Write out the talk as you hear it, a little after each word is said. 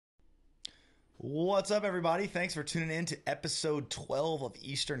What's up, everybody? Thanks for tuning in to episode 12 of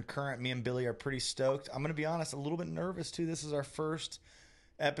Eastern Current. Me and Billy are pretty stoked. I'm going to be honest, a little bit nervous, too. This is our first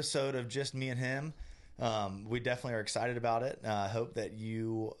episode of just me and him. We definitely are excited about it. I hope that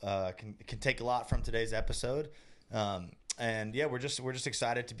you can take a lot from today's episode. And yeah, we're just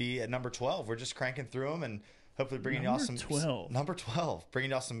excited to be at number 12. We're just cranking through them and hopefully bringing y'all some 12. Number 12,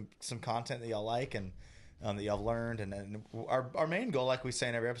 bringing y'all some content that y'all like and that y'all learned. And our main goal, like we say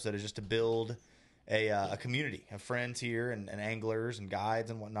in every episode, is just to build a community of friends here and anglers and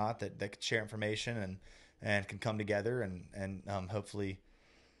guides and whatnot that can share information and can come together and hopefully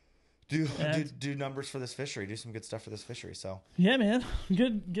do numbers for this fishery, do some good stuff for this fishery. So yeah, man,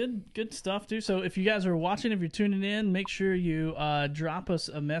 good stuff too. So if you guys are watching, if you're tuning in, make sure you drop us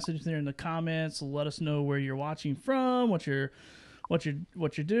a message there in the comments. Let us know where you're watching from, what you're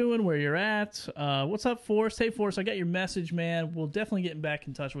doing, where you're at. What's up, Forrest? Hey, Forrest, I got your message, man. We'll definitely get back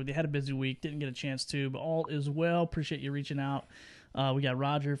in touch with you. Had a busy week, didn't get a chance to, but all is well. Appreciate you reaching out. We got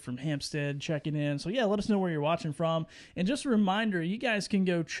Roger from Hampstead checking in. So yeah, let us know where you're watching from. And just a reminder, you guys can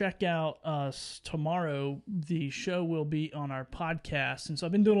go check out us tomorrow. The show will be on our podcast. And so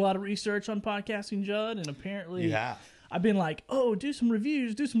I've been doing a lot of research on podcasting, Judd, and apparently I've been like, oh, do some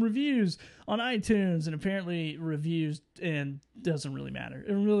reviews on iTunes, and apparently reviews and doesn't really matter.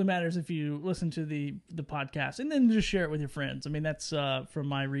 It really matters if you listen to the podcast and then just share it with your friends. I mean, that's from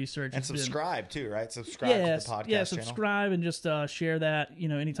my research. And subscribe too, right? Subscribe to the podcast channel. Subscribe and just share that. You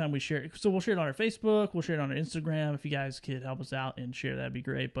know, anytime we share it. So we'll share it on our Facebook. We'll share it on our Instagram. If you guys could help us out and share, that'd be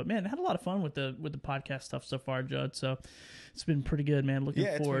great. But man, I had a lot of fun with the podcast stuff so far, Judd. So it's been pretty good, man. Looking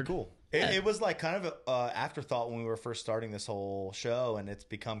forward. Yeah, it's been cool. It was like kind of an afterthought when we were first starting this whole show, and it's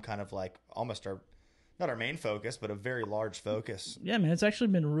become kind of like almost not our main focus, but a very large focus. Yeah, man, it's actually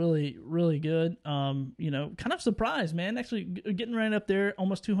been really, really good. Kind of surprised, man. Actually getting right up there,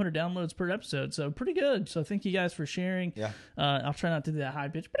 almost 200 downloads per episode, so pretty good. So thank you guys for sharing. Yeah. I'll try not to do that high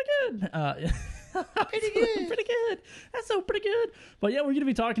pitch. Pretty good. Pretty good. That's so pretty good. But yeah, we're going to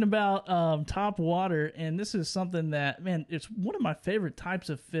be talking about topwater, and this is something that, man, it's one of my favorite types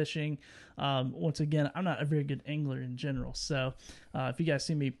of fishing. Once again, I'm not a very good angler in general, so if you guys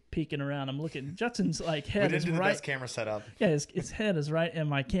see me peeking around, I'm looking. Judson's like head is right. The best camera setup. Yeah, his head is right in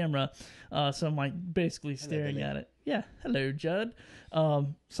my camera, so I'm like basically staring at it. Yeah, hello, Judd.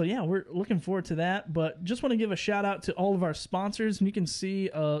 So yeah, we're looking forward to that. But just want to give a shout out to all of our sponsors, and you can see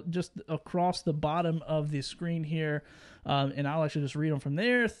just across the bottom of the screen here. And I'll actually just read them from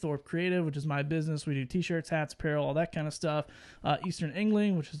there. Thorpe Creative, which is my business. We do t-shirts, hats, apparel, all that kind of stuff. Eastern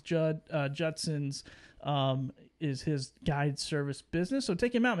Angling, which is Judson's, is his guide service business. So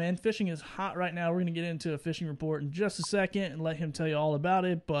take him out, man. Fishing is hot right now. We're going to get into a fishing report in just a second and let him tell you all about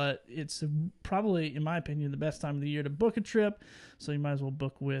it. But it's probably, in my opinion, the best time of the year to book a trip. So you might as well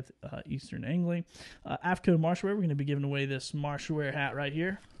book with Eastern Angling. AFCO Marshwear, we're going to be giving away this Marshwear hat right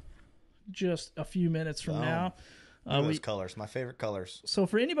here just a few minutes from now. Those colors, my favorite colors. So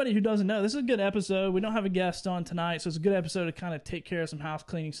for anybody who doesn't know, this is a good episode. We don't have a guest on tonight, so it's a good episode to kind of take care of some house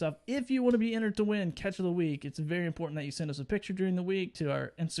cleaning stuff. If you want to be entered to win Catch of the Week, it's very important that you send us a picture during the week to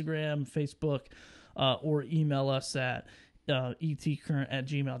our Instagram, Facebook, or email us at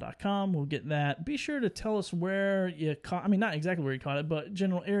etcurrent@gmail.com. We'll get that. Be sure to tell us where you caught, I mean, not exactly where you caught it, but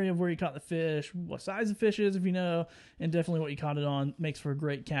general area of where you caught the fish, what size the fish is, if you know, and definitely what you caught it on. Makes for a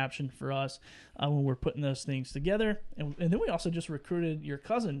great caption for us when we're putting those things together. And then we also just recruited your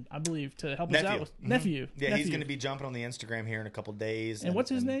cousin, I believe, to help us out with nephew. Yeah, he's going to be jumping on the Instagram here in a couple days. And what's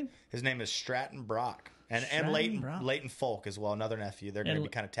his name? His name is Stratton Brock. And Leighton Folk as well, another nephew. They're going to be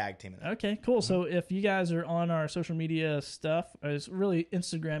kind of tag teaming it. Okay, cool. Mm-hmm. So if you guys are on our social media stuff, it's really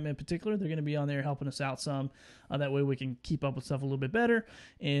Instagram in particular, they're going to be on there helping us out some. That way we can keep up with stuff a little bit better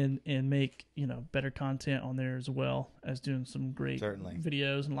and make better content on there as well as doing some great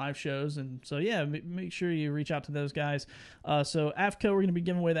videos and live shows. And so yeah, make sure you reach out to those guys. So AFCO, we're going to be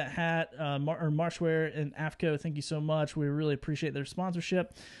giving away that hat, or Marshwear, and AFCO. Thank you so much. We really appreciate their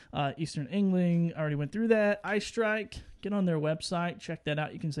sponsorship. Eastern Angling, I already went through that. Ice Strike, get on their website, check that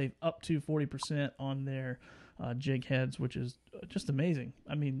out. You can save up to 40% on their jig heads, which is just amazing.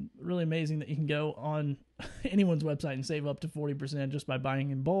 I mean, really amazing that you can go on anyone's website and save up to 40% just by buying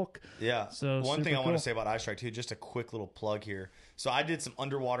in bulk. Yeah. So one thing I want to say about Ice Strike too, just a quick little plug here. So I did some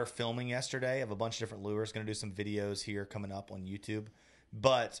underwater filming yesterday of a bunch of different lures. Going to do some videos here coming up on YouTube.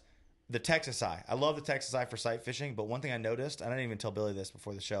 But the Texas Eye, I love the Texas Eye for sight fishing. But one thing I noticed, and I didn't even tell Billy this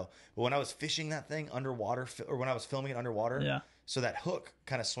before the show, but when I was fishing that thing underwater, or when I was filming it underwater, so that hook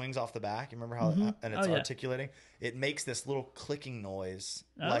kind of swings off the back. You remember how and it's articulating? It makes this little clicking noise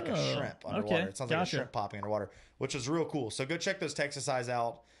like a shrimp underwater. It sounds like a shrimp popping underwater, which is real cool. So go check those Texas Eyes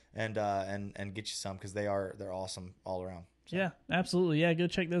out. and get you some, because they're awesome all around. So. Yeah, absolutely. Yeah, go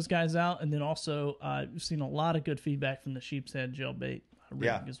check those guys out. And then also, we've seen a lot of good feedback from the sheep's head gel bait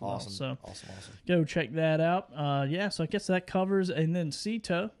rig as well. Awesome. So awesome. Go check that out. So I guess that covers. And then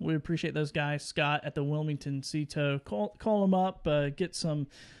Sea-Tow, we appreciate those guys. Scott at the Wilmington Sea-Tow. Call them up. Get some.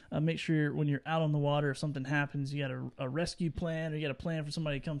 Make sure when you're out on the water, if something happens, you got a rescue plan, or you got a plan for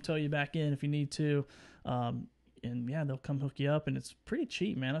somebody to come tow you back in if you need to. And yeah, they'll come hook you up, and it's pretty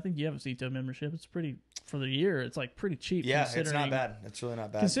cheap, man. I think you have a Sea-Tow membership. It's pretty for the year. It's like pretty cheap. Yeah, it's not bad. It's really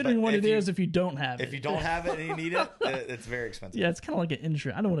not bad. Considering what it is, if you don't have it. If you don't have it and you need it, it's very expensive. Yeah, it's kind of like an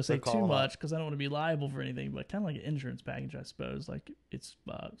insurance. I don't want to say too much because I don't want to be liable for anything, but kind of like an insurance package, I suppose. Like it's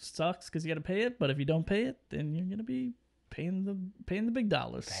sucks because you got to pay it, but if you don't pay it, then you're gonna be paying the big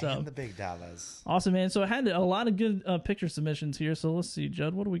dollars. Paying the big dollars. Awesome, man. So I had a lot of good picture submissions here. So let's see,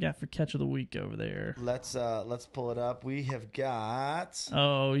 Judd, what do we got for catch of the week over there? Let's pull it up. We have got.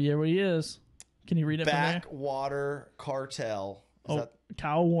 Oh yeah, where he is. Can you read it? Backwater Cartel.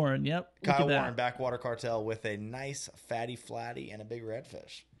 Kyle Warren. Yep. Kyle Warren, Backwater Cartel, with a nice fatty flatty and a big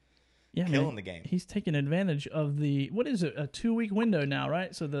redfish. Yeah, killing the game. He's taking advantage of what is it, a 2-week window now,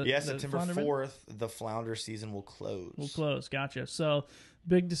 right? So September 4th, the flounder season will close. Gotcha. So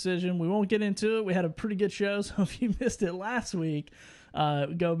big decision. We won't get into it. We had a pretty good show, so if you missed it last week,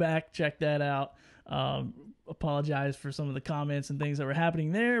 go back, check that out. Apologize for some of the comments and things that were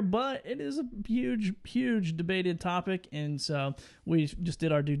happening there, but it is a huge debated topic, and so we just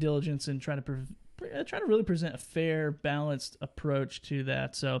did our due diligence and try to really present a fair, balanced approach to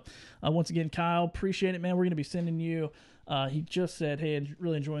that. So once again, Kyle, appreciate it, man. We're going to be sending you, he just said, hey,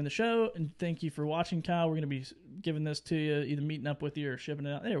 really enjoying the show, and thank you for watching, Kyle. We're going to be giving this to you, either meeting up with you or shipping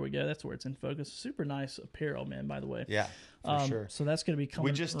it out. There we go. That's where it's in focus. Super nice apparel, man, by the way. Yeah, for sure. So that's going to be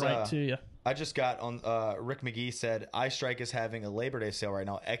coming right to you. I just got on, Rick McGee said, iStrike is having a Labor Day sale right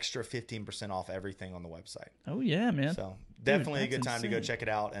now, extra 15% off everything on the website. Oh, yeah, man. So definitely a good time to go check it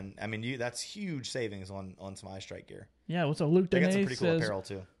out. And I mean, that's huge savings on some iStrike gear. Yeah, what's up, Luke? They got some pretty cool apparel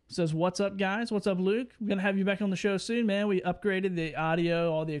too. Says, what's up, guys? What's up, Luke? We're going to have you back on the show soon, man. We upgraded the audio,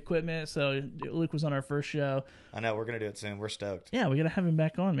 all the equipment. So Luke was on our first show. I know. We're going to do it soon. We're stoked. Yeah, we got to have him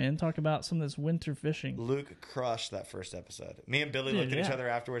back on, man. Talk about some of this winter fishing. Luke crushed that first episode. Me and Billy looked at each other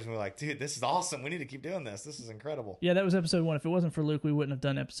afterwards and we were like, dude, this is awesome. We need to keep doing this. This is incredible. Yeah, that was episode 1. If it wasn't for Luke, we wouldn't have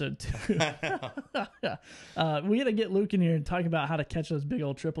done episode 2. We got to get Luke in here and talk about how to catch those big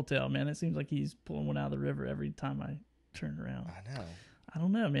old triple tail, man. It seems like he's pulling one out of the river every time I turn around. I know. I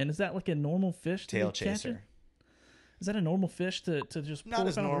don't know, man. Is that like a normal fish? Tail chaser. Is that a normal fish to just pull not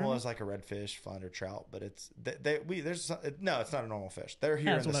as normal as like a redfish, flounder, trout, but it's it's not a normal fish. They're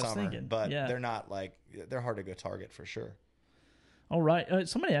here in the summer, but they're not they're hard to go target for sure. All right.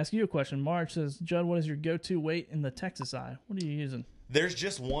 Somebody asked you a question. Marge says, Judd, what is your go-to weight in the Texas eye? What are you using? There's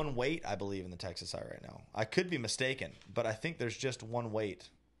just one weight, I believe, in the Texas eye right now. I could be mistaken, but I think there's just one weight.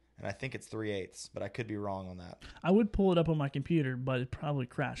 And I think it's 3/8, but I could be wrong on that. I would pull it up on my computer, but it'd probably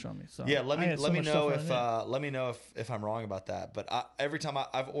crash on me. So yeah, let me know if I'm wrong about that. But every time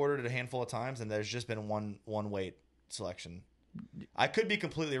I've ordered it a handful of times, and there's just been one weight selection. I could be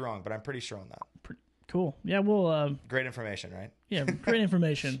completely wrong, but I'm pretty sure on that. Cool. Yeah, we'll. Great information, right? Yeah, great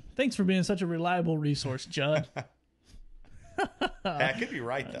information. Thanks for being such a reliable resource, Judd. I could be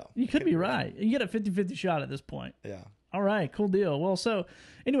right though. You could be right. You get a 50-50 shot at this point. Yeah. All right, cool deal. Well, so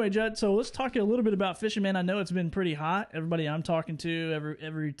anyway, Judd, so let's talk a little bit about fishing, man. I know it's been pretty hot. Everybody I'm talking to,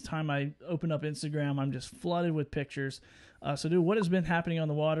 every time I open up Instagram, I'm just flooded with pictures. So, dude, what has been happening on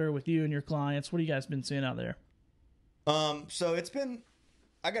the water with you and your clients? What have you guys been seeing out there? So it's been,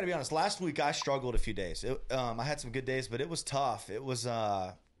 I got to be honest, last week I struggled a few days. I had some good days, but it was tough. It was,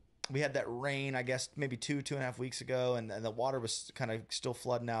 we had that rain, I guess, maybe 2.5 weeks ago, and the water was kind of still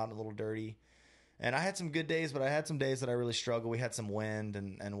flooding out and a little dirty. And I had some good days, but I had some days that I really struggled. We had some wind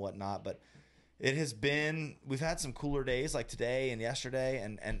and whatnot, but we've had some cooler days like today and yesterday,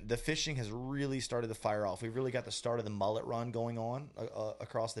 and the fishing has really started to fire off. We've really got the start of the mullet run going on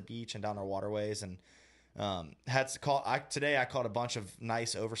across the beach and down our waterways, and today I caught a bunch of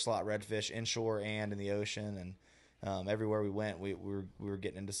nice overslot redfish inshore and in the ocean, and everywhere we went, we were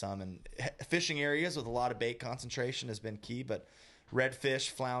getting into some. And fishing areas with a lot of bait concentration has been key, but redfish,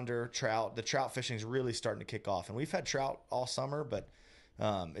 flounder, trout. The trout fishing is really starting to kick off, and we've had trout all summer. But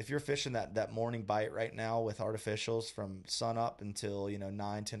if you're fishing that morning bite right now with artificials from sun up until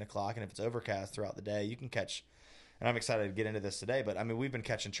 9-10 o'clock, and if it's overcast throughout the day, you can catch. And I'm excited to get into this today. But I mean, we've been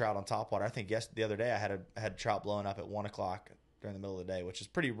catching trout on Topwater. I think the other day I had trout blowing up at 1 o'clock during the middle of the day, which is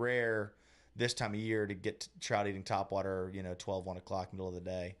pretty rare this time of year to get trout eating Topwater. 12, 1 o'clock middle of the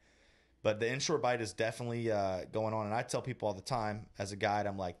day. But the inshore bite is definitely going on. And I tell people all the time as a guide,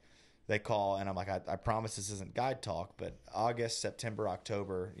 I'm like, they call and I'm like, I promise this isn't guide talk, but August, September,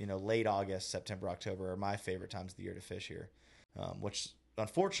 October, late August, September, October are my favorite times of the year to fish here, which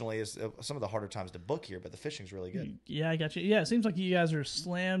unfortunately is some of the harder times to book here, but the fishing's really good. Yeah, I got you. Yeah, it seems like you guys are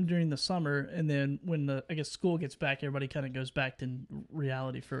slammed during the summer, and then when I guess school gets back, everybody kind of goes back to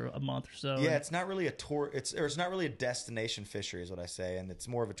reality for a month or so. Yeah, it's not really a tour. It's not really a destination fishery, is what I say, and it's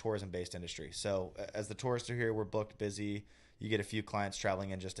more of a tourism-based industry. So as the tourists are here, we're booked, busy. You get a few clients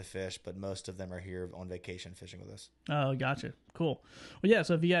traveling in just to fish, but most of them are here on vacation fishing with us. Oh, gotcha. Cool. Well, yeah.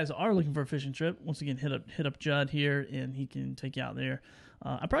 So if you guys are looking for a fishing trip, once again, hit up Judd here, and he can take you out there.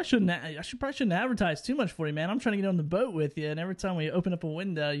 I probably shouldn't advertise too much for you, man. I'm trying to get on the boat with you, and every time we open up a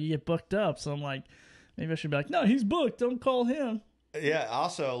window, you get booked up. So I'm like, maybe I should be like, no, he's booked. Don't call him. Yeah.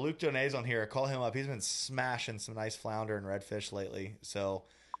 Also, Luke Donay's on here. Call him up. He's been smashing some nice flounder and redfish lately. So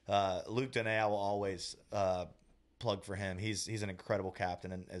Luke Donay, I will always plug for him. He's an incredible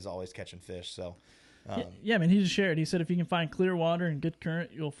captain and is always catching fish. So yeah, man, he just shared. He said if you can find clear water and good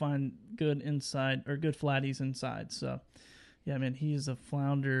current, you'll find good inside or good flatties inside. So yeah, man, he's a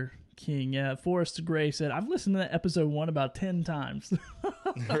flounder king. Yeah, Forrest Gray said I've listened to that episode 1 about 10 times.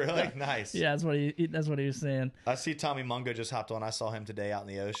 Really nice. Yeah, that's what he was saying. I see Tommy Mungo just hopped on. I saw him today out in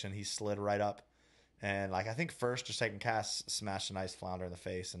the ocean. He slid right up, and I think first or second cast smashed a nice flounder in the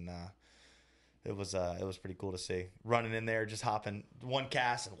face, and it was pretty cool to see. Running in there, just hopping one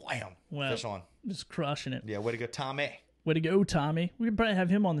cast and wham, fish on. Just crushing it. Yeah, way to go, Tommy. Way to go, Tommy. We could probably have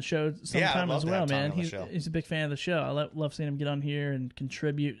him on the show sometime as well, man. He's a big fan of the show. I love seeing him get on here and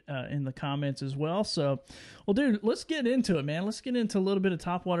contribute in the comments as well. So, well, dude, let's get into it, man. Let's get into a little bit of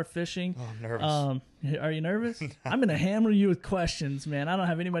topwater fishing. Oh, I'm nervous. Are you nervous? I'm going to hammer you with questions, man. I don't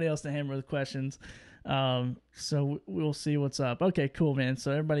have anybody else to hammer with questions. So we'll see what's up. Okay, cool, man.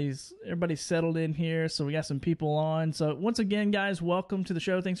 So everybody's settled in here. So we got some people on. So once again, guys, welcome to the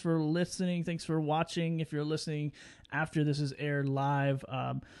show. Thanks for listening. Thanks for watching. If you're listening after this is aired live,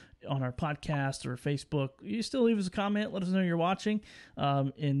 on our podcast or Facebook, you still leave us a comment. Let us know you're watching.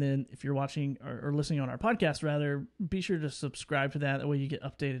 And then if you're watching or listening on our podcast, rather, be sure to subscribe to that. That way you get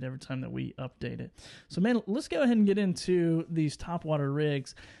updated every time that we update it. So, man, let's go ahead and get into these topwater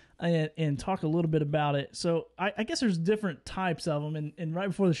rigs and talk a little bit about it. So I guess there's different types of them. And right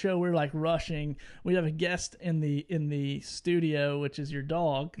before the show, we were like rushing. We have a guest in the studio, which is your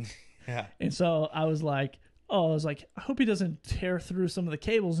dog. Yeah. And so I was like, I hope he doesn't tear through some of the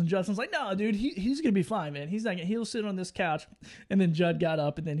cables. And Judson's like, no, dude, he's going to be fine, man. He'll sit on this couch. And then Judd got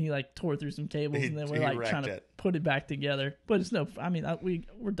up and then he tore through some cables. And then we're trying to put it back together. But it's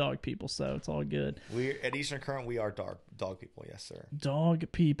we're dog people, so it's all good. At Eastern Current, we are dog people. Yes, sir. Dog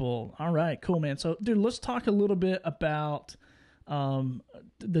people. All right, cool, man. So, dude, let's talk a little bit about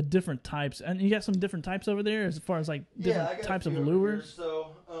the different types. And you got some different types over there as far as different types of lures.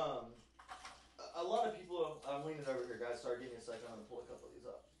 So, a lot of people, I'm leaning over here, guys. Sorry, give me a second. I'm going to pull a couple of these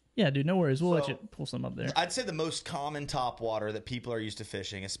up. Yeah, dude, no worries. We'll let you pull some up there. I'd say the most common topwater that people are used to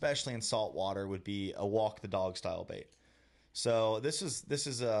fishing, especially in salt water, would be a walk the dog style bait. So this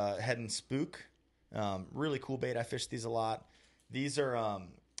is a head and spook. Really cool bait. I fish these a lot. These are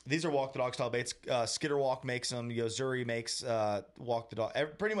walk the dog style baits. Skitter Walk makes them. Yozuri makes walk the dog.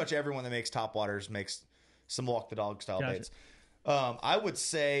 Pretty much everyone that makes topwaters makes some walk the dog style baits. I would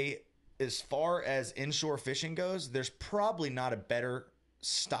say, as far as inshore fishing goes, there's probably not a better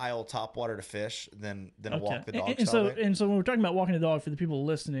style topwater to fish than a walk the dog style bait. And so when we're talking about walking the dog, for the people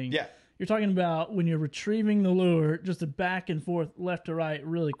listening, yeah, you're talking about when you're retrieving the lure, just a back and forth, left to right,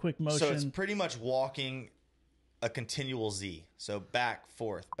 really quick motion. So it's pretty much walking a continual Z. So back,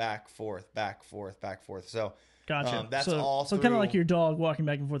 forth, back, forth, back, forth, back, forth. So gotcha. That's so, all. So kind of like your dog walking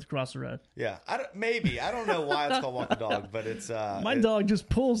back and forth across the road. Yeah, I don't know why it's called walk the dog, but it's my dog just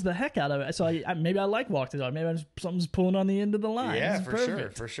pulls the heck out of it. So maybe I like walk the dog. Maybe something's pulling on the end of the line. Yeah,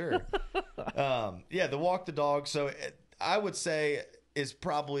 for sure. Yeah, the walk the dog. So I would say is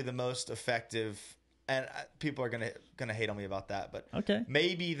probably the most effective, and people are gonna hate on me about that, but okay,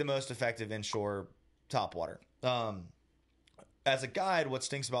 maybe the most effective inshore topwater. As a guide, what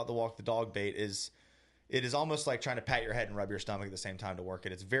stinks about the walk the dog bait is it is almost like trying to pat your head and rub your stomach at the same time to work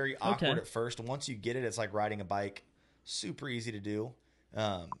it. It's very awkward at first. Once you get it, it's like riding a bike. Super easy to do,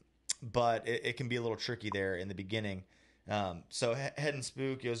 but it can be a little tricky there in the beginning. So head and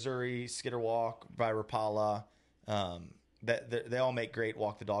spook, Yozuri, Skitter Walk by Rapala, they all make great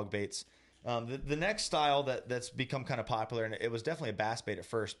walk the dog baits. The next style that's become kind of popular, and it was definitely a bass bait at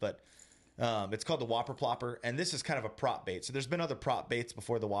first, but it's called the Whopper Plopper, and this is kind of a prop bait. So there's been other prop baits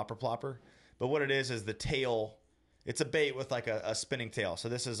before the Whopper Plopper, but what it is the tail it's a bait with like a spinning tail. So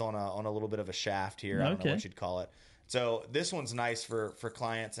this is on a little bit of a shaft here. I don't know what you'd call it. So this one's nice for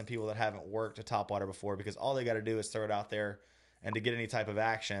clients and people that haven't worked a topwater before, because all they got to do is throw it out there, and to get any type of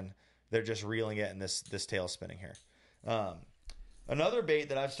action, they're just reeling it, and this tail spinning here. Another bait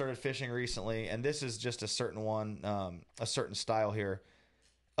that I've started fishing recently, and this is just a certain one, a certain style here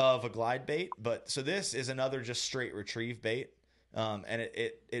of a glide bait. But so this is another just straight retrieve bait. And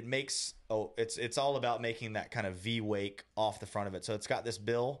it makes, it's all about making that kind of V wake off the front of it. So it's got this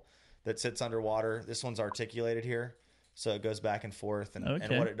bill that sits underwater. This one's articulated here, so it goes back and forth, and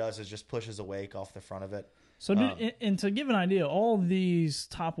what it does is just pushes a wake off the front of it. So, and to give an idea, all these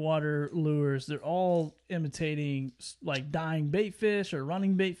topwater lures, they're all imitating like dying bait fish or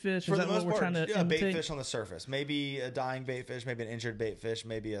running bait fish. For the most part, trying to imitate? Bait fish on the surface. Maybe a dying bait fish, maybe an injured bait fish,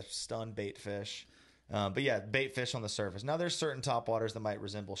 maybe a stunned bait fish. But yeah, bait fish on the surface. Now there's certain topwaters that might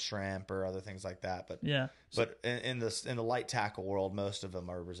resemble shrimp or other things like that. But yeah, but in the light tackle world, most of them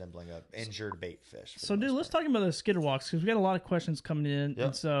are resembling a injured bait fish. So dude, let's talk about the skitter walks, because we got a lot of questions coming in,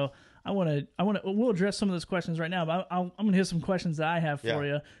 and so we'll address some of those questions right now. But I'm gonna hit some questions that I have for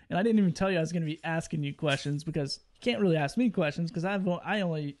you, and I didn't even tell you I was gonna be asking you questions, because you can't really ask me questions because I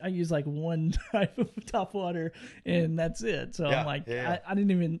use like one type of topwater and that's it. So I'm like, I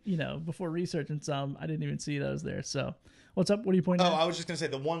didn't even, before researching some, I didn't even see those there. So what's up? What are you pointing at? I was just going to say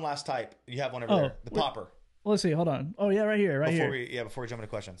the one last type. You have one over there. The popper. Let's see. Hold on. Oh, yeah, right here. Before we jump into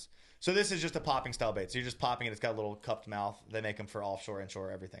questions. So this is just a popping style bait. So you're just popping it. It's got a little cupped mouth. They make them for offshore,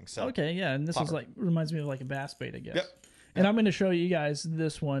 inshore, everything. So okay, yeah. And this popper. is like, reminds me of like a bass bait, I guess. Yep. And I'm going to show you guys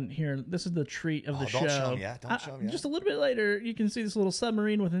this one here. This is the treat of the show. Don't show them yet. Don't show them yet. Just a little bit later, you can see this little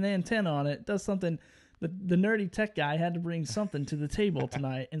submarine with an antenna on it. It does something. The nerdy tech guy had to bring something to the table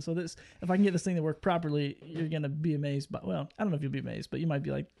tonight. And so this, if I can get this thing to work properly, you're going to be amazed. But well, I don't know if you'll be amazed, but you might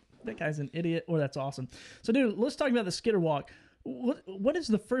be like, that guy's an idiot, or that's awesome. So dude, let's talk about the skitter walk. What is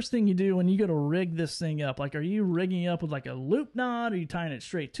the first thing you do when you go to rig this thing up? Like, are you rigging up with like a loop knot? Are you tying it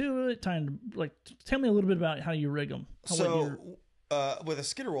straight to it? Tell me a little bit about how you rig them. With a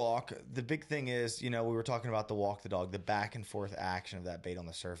skitter walk, the big thing is, we were talking about the walk the dog, the back and forth action of that bait on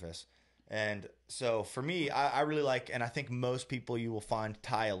the surface. And so for me, I really like, and I think most people you will find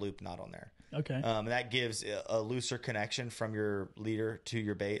tie a loop knot on there. Okay. That gives a looser connection from your leader to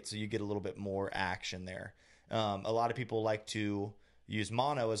your bait, so you get a little bit more action there. A lot of people like to use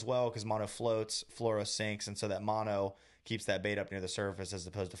mono as well, because mono floats, fluoro sinks, and so that mono keeps that bait up near the surface as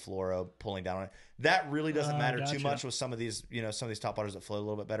opposed to fluoro pulling down on it. That really doesn't matter too much with some of these, some of these topwaters that float a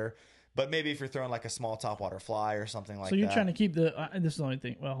little bit better. But maybe if you're throwing like a small topwater fly or something like that. So you're trying to keep this is the only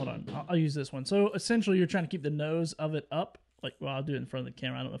thing. Well, hold on. I'll use this one. So essentially you're trying to keep the nose of it up. I'll do it in front of the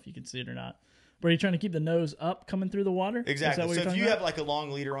camera. I don't know if you can see it or not. Where you're trying to keep the nose up coming through the water? Exactly. So if you have like a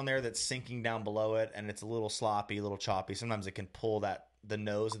long leader on there that's sinking down below it and it's a little sloppy, a little choppy, sometimes it can pull the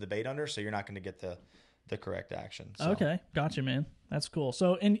nose of the bait under, so you're not going to get the correct action. So. Okay, gotcha, man. That's cool.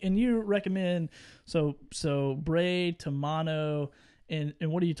 So and you recommend so braid to mono, and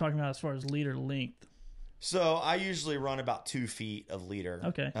what are you talking about as far as leader length? So I usually run about 2 feet of leader.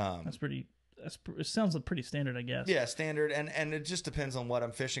 Okay, it sounds pretty standard, I guess. Yeah, standard, and it just depends on what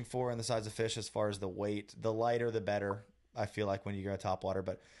I'm fishing for and the size of fish as far as the weight. The lighter, the better, I feel like, when you go topwater.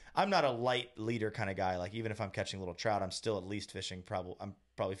 But I'm not a light leader kind of guy. Like, even if I'm catching little trout, I'm still at least fishing, I'm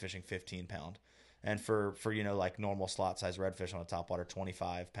probably fishing 15 pound. And for like normal slot size redfish on a topwater,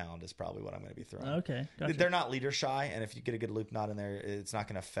 25 pound is probably what I'm going to be throwing. Okay, gotcha. They're not leader shy, and if you get a good loop knot in there, it's not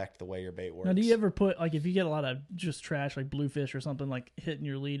going to affect the way your bait works. Now, do you ever put, like, if you get a lot of just trash, like bluefish or something, like hitting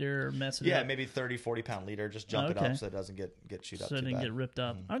your leader or messing it up? Yeah, maybe 30, 40 pound leader, just jump it up so it doesn't get chewed up too bad. So it didn't get ripped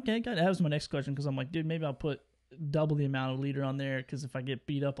up. Mm-hmm. Okay, good. That was my next question, because I'm like, dude, maybe I'll put double the amount of leader on there, because if I get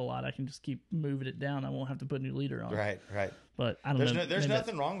beat up a lot, I can just keep moving it down. I won't have to put new leader on. Right. But I don't know. There's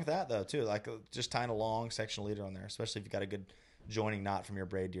nothing wrong with that, though, too. Like, just tying a long section leader on there, especially if you've got a good joining knot from your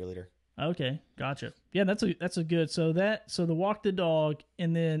braid to your leader. Okay, gotcha. Yeah, that's a good. So the walk the dog,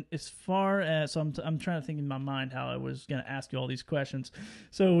 and then as far as, so I'm trying to think in my mind how I was gonna ask you all these questions.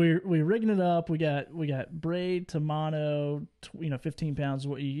 So we're rigging it up. We got braid to mono. 15 pounds is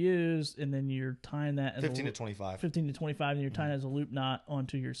what you use, and then you're tying that as 15 to 25. 15 to 25, and you're tying it as a loop knot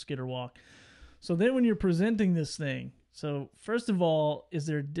onto your skitter walk. So then when you're presenting this thing, so first of all, is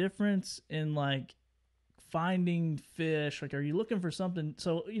there a difference in like finding fish? Like, are you looking for something?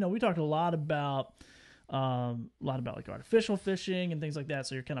 So, we talked a lot about like artificial fishing and things like that.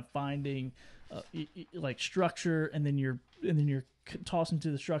 So you're kind of finding like structure, and then you're tossing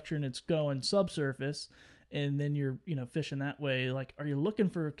to the structure, and it's going subsurface, and then you're fishing that way. Like, are you looking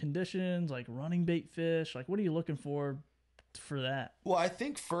for conditions like running bait fish? Like, what are you looking for for that? Well, I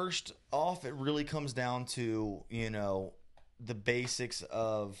think first off, it really comes down to, the basics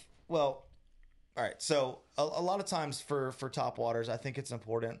of, well, all right. So a lot of times for top waters, I think it's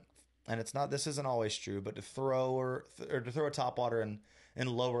important, and this isn't always true, but to throw a top water in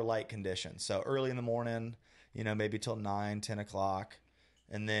lower light conditions. So early in the morning, maybe till 9-10 o'clock,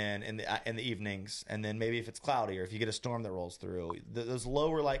 and then in the evenings, and then maybe if it's cloudy or if you get a storm that rolls through, those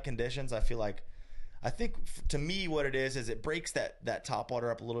lower light conditions, I think to me what it is it breaks that top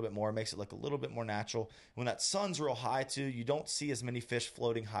water up a little bit more, makes it look a little bit more natural. When that sun's real high too, you don't see as many fish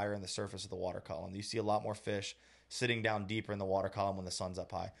floating higher in the surface of the water column. You see a lot more fish sitting down deeper in the water column when the sun's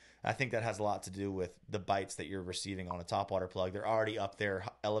up high. I think that has a lot to do with the bites that you're receiving on a topwater plug. They're already up there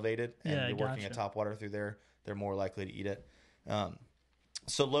elevated, and you're working a topwater through there. They're more likely to eat it.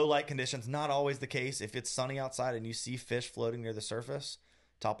 So low light conditions, not always the case. If it's sunny outside and you see fish floating near the surface,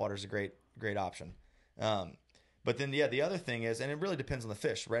 topwater is a great option. But then, the other thing is, and it really depends on the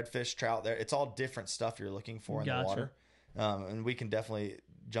fish, redfish, trout, it's all different stuff you're looking for in the water. And we can definitely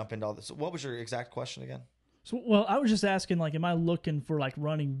jump into all this. So what was your exact question again? So, well, I was just asking, like, am I looking for like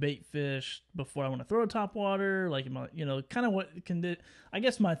running bait fish before I want to throw a topwater? Like, am I, kind of what can do? I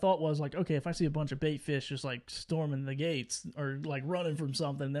guess my thought was like, okay, if I see a bunch of bait fish just like storming the gates or like running from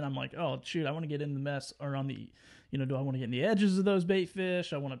something, then I'm like, oh shoot, I want to get in the mess or on the, do I want to get in the edges of those bait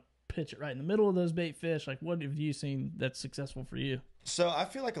fish? I want to pitch it right in the middle of those bait fish. Like, what have you seen that's successful for you? So I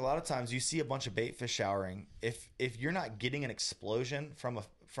feel like a lot of times you see a bunch of bait fish showering. If you're not getting an explosion from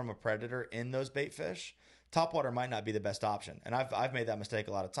a predator in those bait fish, topwater might not be the best option. And I've made that mistake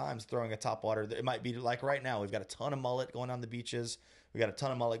a lot of times, throwing a topwater. It might be like right now, we've got a ton of mullet going on the beaches. We got a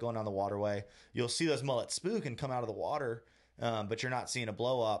ton of mullet going down the waterway. You'll see those mullet spook and come out of the water, but you're not seeing a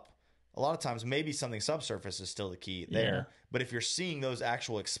blow up. A lot of times, maybe something subsurface is still the key there. Yeah. But if you're seeing those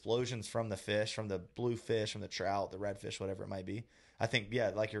actual explosions from the fish, from the bluefish, from the trout, the redfish, whatever it might be, I think,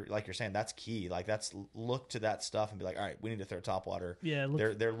 like you're saying, that's key. Like, look to that stuff and be like, all right, we need to throw topwater. Yeah,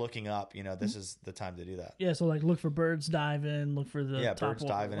 they're looking up. This is the time to do that. Yeah, so like look for birds diving, look for the birds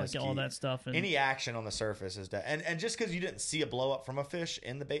diving, like all that stuff. And any action on the surface is and just because you didn't see a blow up from a fish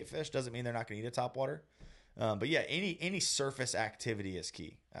in the bait fish doesn't mean they're not going to eat a topwater. But yeah, any surface activity is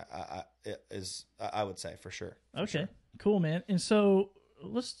key. I would say for sure. Okay, cool, man. And so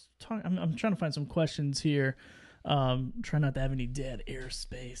let's talk. I'm trying to find some questions here. Try not to have any dead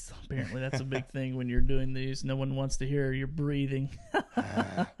airspace. Apparently, that's a big thing when you're doing these. No one wants to hear your breathing.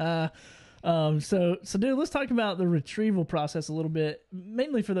 So dude, let's talk about the retrieval process a little bit,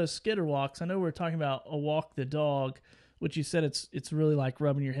 mainly for those skidder walks. I know we're talking about a walk the dog, which you said it's really like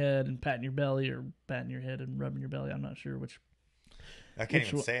rubbing your head and patting your belly, or patting your head and rubbing your belly. I'm not sure which. I can't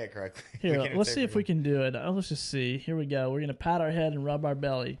even say it correctly. Here, let's see if we can do it. Let's just see. Here we go. We're going to pat our head and rub our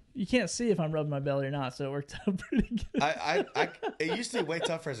belly. You can't see if I'm rubbing my belly or not, so it worked out pretty good. It used to be way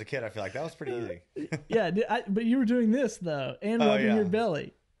tougher as a kid. I feel like that was pretty easy. Yeah, but you were doing this, though, and rubbing your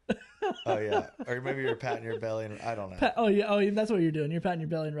belly. Oh, yeah. Or maybe you're patting your belly, and I don't know. Oh, yeah, that's what you're doing. You're patting your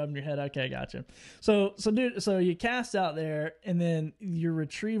belly and rubbing your head. Okay, gotcha. So dude, so you cast out there, and then your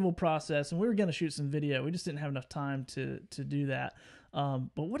retrieval process, and we were going to shoot some video. We just didn't have enough time to do that.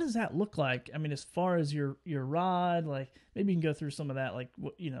 But what does that look like? I mean, as far as your rod, like maybe you can go through some of that, like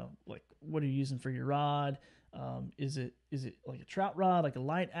what are you using for your rod? Is it like a trout rod, like a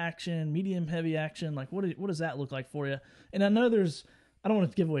light action, medium heavy action? Like what does that look like for you? And I know I don't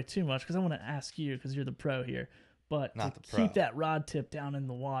want to give away too much because I want to ask you because you're the pro here, but keep that rod tip down in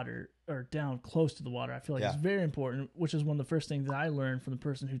the water or down close to the water. I feel like it's very important, which is one of the first things that I learned from the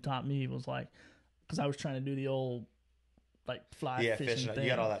person who taught me was like, because I was trying to do the old like fly fishing thing. You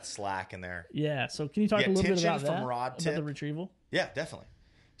got all that slack in there. Yeah. So can you talk a little bit about that? Rod tip. About the retrieval? Yeah, definitely.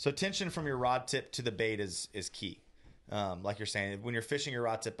 So tension from your rod tip to the bait is key. Like you're saying, when you're fishing your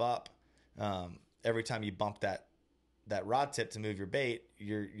rod tip up, every time you bump that rod tip to move your bait,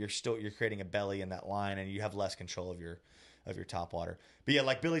 you're creating a belly in that line, and you have less control of your topwater. But yeah,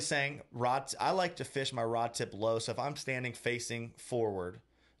 like Billy's saying, I like to fish my rod tip low. So if I'm standing facing forward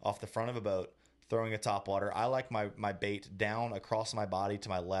off the front of a boat, throwing a topwater, I like my bait down across my body to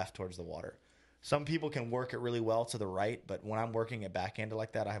my left towards the water. Some people can work it really well to the right, but when I'm working it backhanded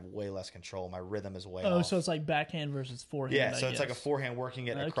like that, I have way less control. My rhythm is way off. Oh, so it's like backhand versus forehand. Yeah, so it's like a forehand working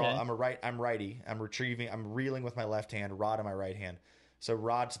it across. I'm righty. I'm reeling with my left hand, rod in my right hand. So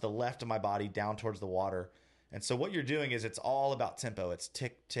rod to the left of my body down towards the water. And so what you're doing is it's all about tempo. It's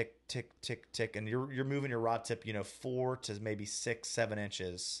tick, tick, tick, tick, tick. And you're moving your rod tip, 4 to maybe 6, 7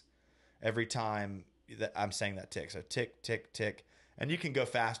 inches every time that I'm saying that tick. So tick, tick, tick. And you can go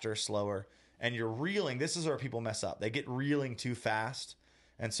faster, slower. And you're reeling. This is where people mess up. They get reeling too fast,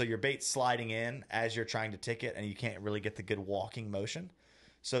 And so your bait's sliding in as you're trying to tick it, and you can't really get the good walking motion.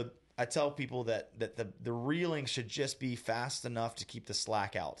 So I tell people that the reeling should just be fast enough to keep the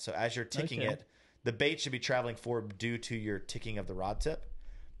slack out. So as you're ticking it, the bait should be traveling forward due to your ticking of the rod tip.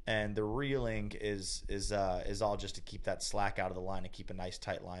 And the reeling is all just to keep that slack out of the line and keep a nice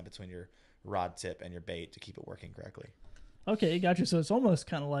tight line between your rod tip and your bait to keep it working correctly. Okay, gotcha. So it's almost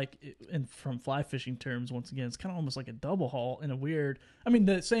kind of like, from fly fishing terms, once again, it's kind of almost like a double haul in a weird. I mean,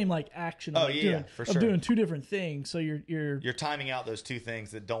 the same like action of doing two different things. So you're timing out those two things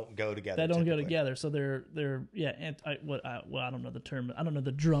that don't go together. That don't go together. So they're I don't know the term. I don't know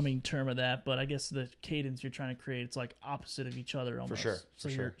the drumming term of that, but I guess the cadence you're trying to create, it's like opposite of each other almost. For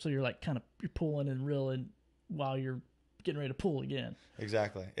sure. So you're like you're pulling and reeling while you're getting ready to pull again.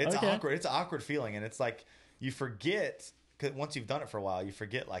 Exactly. It's awkward. It's an awkward feeling, and it's like you forget. Cause once you've done it for a while, you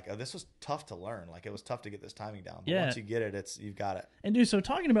forget like, oh, this was tough to learn. Like it was tough to get this timing down. But once you get it, you've got it. And dude, so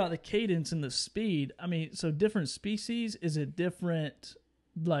talking about the cadence and the speed, I mean, so different species, is it different?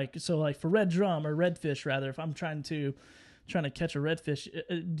 Like for red drum or redfish rather, if I'm trying to catch a redfish,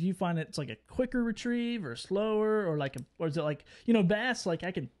 do you find it's like a quicker retrieve or slower or is it like, bass, like I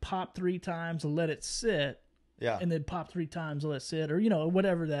can pop 3 times and let it sit. Yeah. And then pop 3 times and let it sit, or,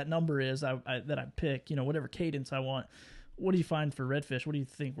 whatever that number is that I pick, whatever cadence I want. What do you find for redfish? What do you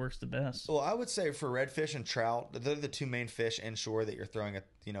think works the best? Well, I would say for redfish and trout, they're the two main fish inshore that you're throwing a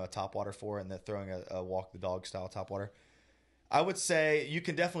topwater for, and they're throwing a walk the dog style topwater. I would say you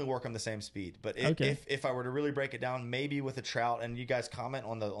can definitely work on the same speed, but if I were to really break it down, maybe with a trout, and you guys comment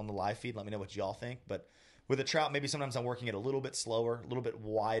on the live feed, let me know what y'all think. But with a trout, maybe sometimes I'm working it a little bit slower, a little bit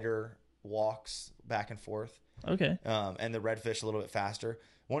wider walks back and forth. Okay. And the redfish a little bit faster.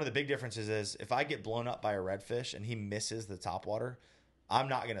 One of the big differences is if I get blown up by a redfish and he misses the topwater, I'm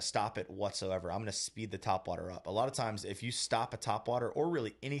not going to stop it whatsoever. I'm going to speed the topwater up. A lot of times, if you stop a topwater or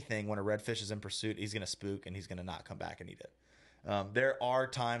really anything when a redfish is in pursuit, he's going to spook and he's going to not come back and eat it. There are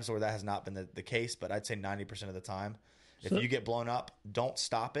times where that has not been the case, but I'd say 90% of the time, if you get blown up, don't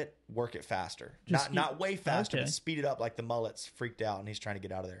stop it. Work it faster. Not way faster, but speed it up like the mullet's freaked out and he's trying to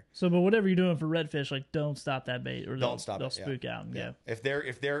get out of there. So, but whatever you're doing for redfish, like don't stop that bait, or don't stop they'll it. spook out and go. If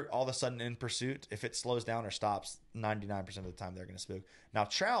they're all of a sudden in pursuit, if it slows down or stops, 99% of the time they're going to spook. Now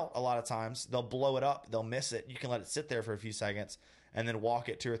trout, a lot of times they'll blow it up, they'll miss it. You can let it sit there for a few seconds and then walk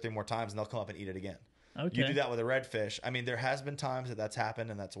it 2 or 3 more times, and they'll come up and eat it again. Okay. You do that with a redfish. I mean, there has been times that's happened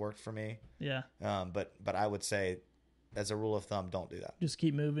and that's worked for me. Yeah. But I would say, as a rule of thumb, don't do that. Just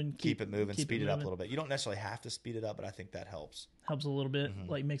keep moving. Keep it moving. Speed it up a little bit. You don't necessarily have to speed it up, but I think that helps. Helps a little bit. Mm-hmm.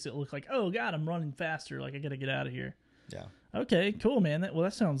 Like makes it look like, oh God, I'm running faster. Like I got to get out of here. Yeah. Okay. Cool, man.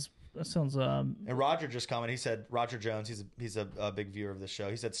 That sounds. And Roger just commented. He said, Roger Jones. He's a big viewer of the show.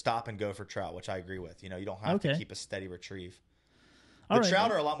 He said, stop and go for trout, which I agree with. You don't have to keep a steady retrieve. The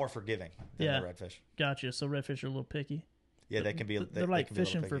trout are a lot more forgiving than the redfish. Gotcha. So redfish are a little picky. Yeah, they can be. They're like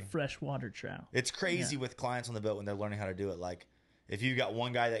fishing for freshwater trout. It's crazy with clients on the boat when they're learning how to do it. Like, if you got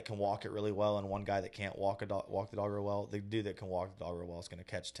one guy that can walk it really well and one guy that can't walk the dog real well, the dude that can walk the dog real well is going to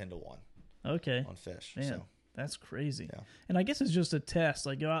catch 10 to 1. Okay. On fish. Man, so that's crazy. Yeah. And I guess it's just a test.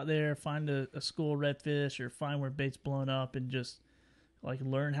 Like, go out there, find a school redfish, or find where bait's blown up, and just like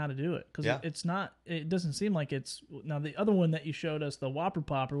learn how to do it, because it's not. It doesn't seem like it's. Now the other one that you showed us, the whopper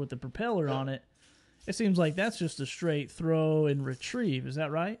popper with the propeller on it. It seems like that's just a straight throw and retrieve. Is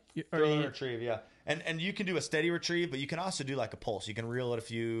that right? Throw and retrieve, yeah. And you can do a steady retrieve, but you can also do like a pulse. You can reel it a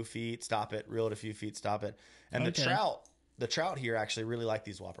few feet, stop it, reel it a few feet, stop it. And the trout here actually really like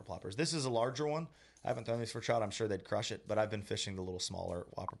these whopper ploppers. This is a larger one. I haven't thrown these for trout. I'm sure they'd crush it, but I've been fishing the little smaller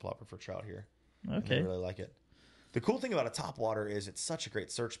whopper plopper for trout here. Okay. And they really like it. The cool thing about a topwater is it's such a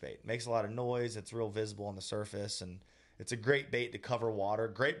great search bait. It makes a lot of noise. It's real visible on the surface, and it's a great bait to cover water.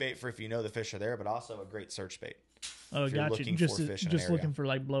 Great bait for if you know the fish are there, but also a great search bait. Oh, got you. Just looking for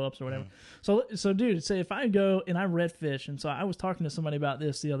like blow ups or whatever. Mm. So, dude, say if I go and I redfish, and so I was talking to somebody about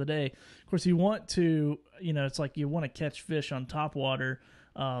this the other day. Of course, you want to, it's like you want to catch fish on topwater,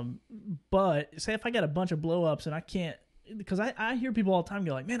 but say if I got a bunch of blow ups and I can't, because I hear people all the time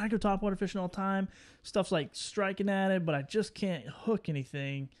go like, man, I go topwater fishing all the time. Stuff's like striking at it, but I just can't hook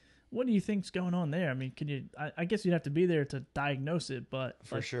anything. What do you think's going on there? I mean, can you? I guess you'd have to be there to diagnose it, but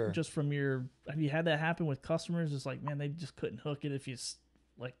for sure, just from have you had that happen with customers? It's like, man, they just couldn't hook it. If you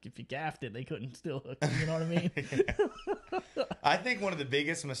gaffed it, they couldn't still hook it. You know what I mean? I think one of the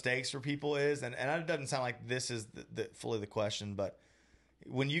biggest mistakes for people is, and it doesn't sound like this is fully the question, but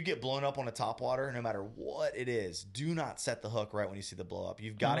when you get blown up on a topwater, no matter what it is, do not set the hook right when you see the blow up.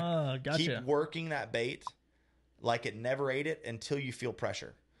 You've got to keep working that bait like it never ate it until you feel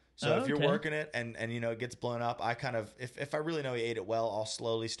pressure. So if you're working it and it gets blown up, I kind of, if I really know he ate it well, I'll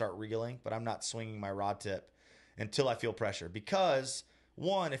slowly start reeling, but I'm not swinging my rod tip until I feel pressure. Because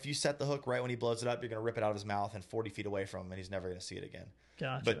one, if you set the hook right when he blows it up, you're going to rip it out of his mouth and 40 feet away from him, and he's never going to see it again.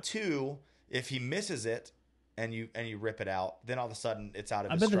 Gotcha. But two, if he misses it and you rip it out, then all of a sudden it's out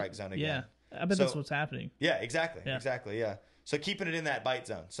of his strike zone again. Yeah, I bet that's what's happening. Yeah, exactly. Yeah. Exactly, yeah. So keeping it in that bite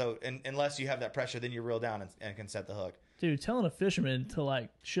zone. So unless you have that pressure, then you reel down and can set the hook. Dude, telling a fisherman to like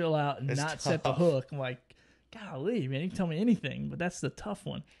chill out and not set the hook, I'm like, golly, man, you can tell me anything, but that's the tough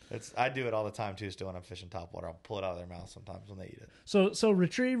one. I do it all the time too. Still, when I'm fishing topwater, I'll pull it out of their mouth sometimes when they eat it. So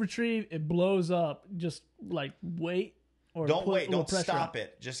retrieve. It blows up. Just like wait. Or don't wait. Don't stop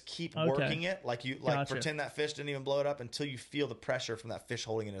it. Just keep working it. Gotcha. Pretend that fish didn't even blow it up until you feel the pressure from that fish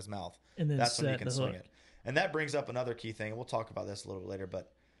holding it in his mouth. And then that's when you can swing hook. it. And that brings up another key thing. We'll talk about this a little bit later,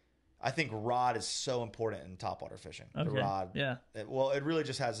 but I think rod is so important in topwater fishing. Okay. The rod. Yeah. It really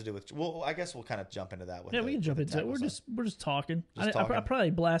just has to do with. Well, I guess we'll kind of jump into that. We can jump into it. We're just talking. I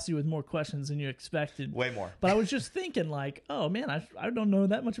probably blast you with more questions than you expected. Way more. But I was just thinking, like, oh man, I don't know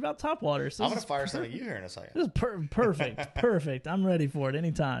that much about topwater. So I'm gonna fire some of you here in a second. This is perfect. Perfect. I'm ready for it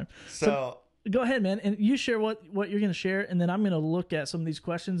anytime. So go ahead, man, and you share what you're going to share, and then I'm going to look at some of these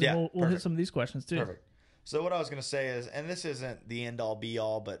questions, and we'll hit some of these questions too. Perfect. So what I was going to say is, and this isn't the end all be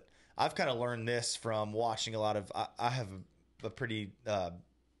all, but I've kind of learned this from watching a lot of. I have a pretty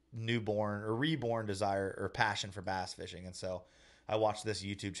newborn or reborn desire or passion for bass fishing, and so I watched this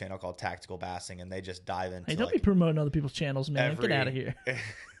YouTube channel called Tactical Bassing, and they just dive into. Hey, don't be promoting other people's channels, man. Get out of here.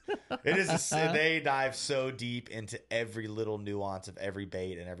 It is. They dive so deep into every little nuance of every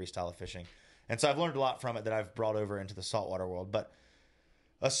bait and every style of fishing, and so I've learned a lot from it that I've brought over into the saltwater world. But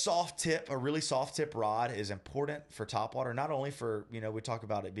a really soft tip rod is important for topwater. Not only for we talk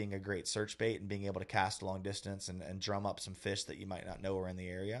about it being a great search bait and being able to cast a long distance and drum up some fish that you might not know are in the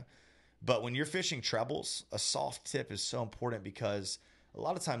area, but when you're fishing trebles, a soft tip is so important because a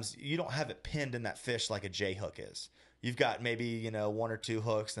lot of times you don't have it pinned in that fish like a J hook is. You've got maybe, one or two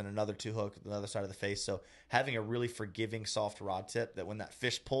hooks and another two hook on the other side of the face. So having a really forgiving soft rod tip that when that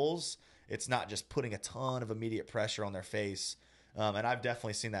fish pulls, it's not just putting a ton of immediate pressure on their face. And I've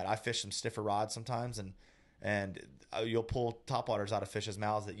definitely seen that. I fish some stiffer rods sometimes, and you'll pull topwaters out of fish's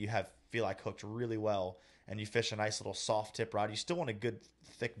mouths that you feel like hooked really well, and you fish a nice little soft tip rod. You still want a good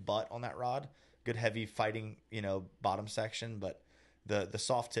thick butt on that rod, good heavy fighting, bottom section, but the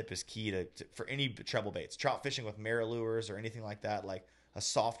soft tip is key to for any treble baits. Trout fishing with mirror lures or anything like that, like a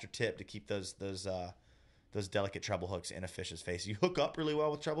softer tip to keep those delicate treble hooks in a fish's face. You hook up really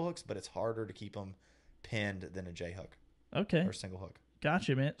well with treble hooks, but it's harder to keep them pinned than a J hook. Okay. Or single hook.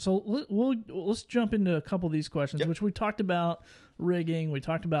 Gotcha, man. So let's jump into a couple of these questions, which we talked about rigging. We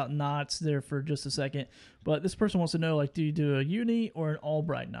talked about knots there for just a second. But this person wants to know, like, do you do a uni or an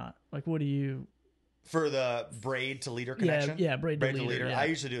Albright knot? Like, what do you... For the braid to leader connection? Yeah, braid to leader. Yeah. I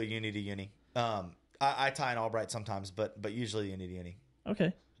usually do a uni to uni. I tie an Albright sometimes, but usually uni to uni.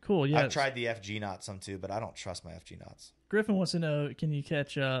 Okay, cool. Yeah, I've tried the FG knot some too, but I don't trust my FG knots. Griffin wants to know, can you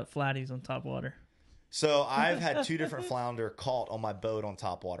catch flatties on topwater? So I've had 2 different flounder caught on my boat on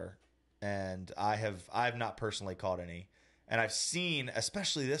topwater, and I've not personally caught any. And I've seen,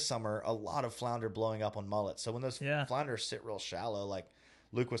 especially this summer, a lot of flounder blowing up on mullets. So when those flounders sit real shallow, like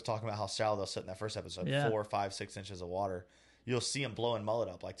Luke was talking about how shallow they'll sit in that first episode, 4, 5, 6 inches of water, you'll see them blowing mullet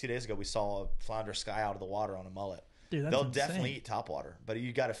up. Like 2 days ago, we saw a flounder sky out of the water on a mullet. Dude, they'll definitely eat topwater, but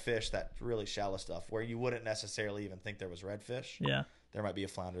you got to fish that really shallow stuff where you wouldn't necessarily even think there was redfish. Yeah. There might be a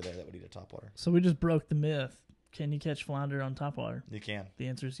flounder there that would eat a topwater. So we just broke the myth. Can you catch flounder on topwater? You can. The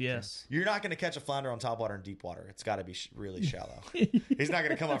answer is yes. You're not going to catch a flounder on topwater in deep water. It's got to be really shallow. He's not going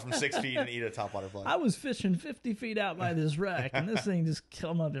to come up from 6 feet and eat a topwater flounder. I was fishing 50 feet out by this wreck, and this thing just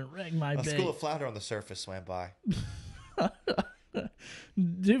come up and wrecked my bait. A school of flounder on the surface swam by.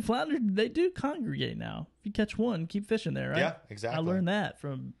 Dude, flounder, they do congregate now. If you catch one, keep fishing there, right? Yeah, exactly. I learned that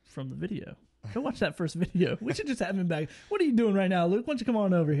from the video. Go watch that first video. We should just have him back. What are you doing right now, Luke? Why don't you come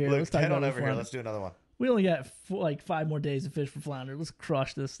on over here? Luke, let's talk head about on over flounder. here. Let's do another one. We only got like 5 more days to fish for flounder. Let's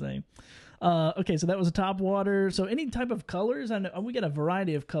crush this thing. Okay, so that was a topwater. So any type of colors? I know we got a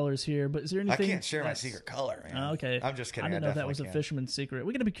variety of colors here, but is there anything? I can't share my secret color, man. Okay. I'm just kidding. I didn't know that was a fisherman's secret.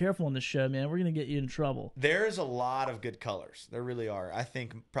 We got to be careful on this show, man. We're going to get you in trouble. There's a lot of good colors. There really are. I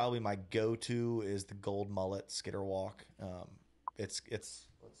think probably my go-to is the gold mullet skitterwalk. It's let's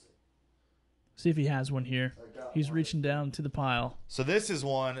see if he has one here. He's reaching down to the pile. So this is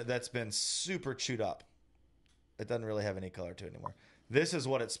one that's been super chewed up. It doesn't really have any color to it anymore. This is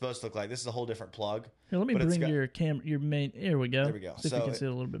what it's supposed to look like. This is a whole different plug. Here, let me bring your main. Here we go. There we go. See if you can see it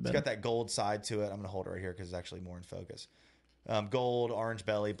a little bit better. It's got that gold side to it. I'm going to hold it right here because it's actually more in focus. Gold, orange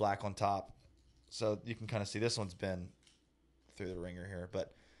belly, black on top. So you can kind of see this one's been through the ringer here.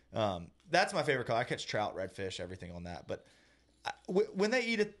 But that's my favorite color. I catch trout, redfish, everything on that. But when they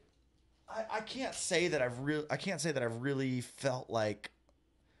eat it, I can't say that I've really felt like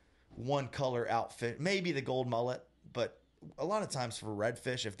one color outfit. Maybe the gold mullet, but a lot of times for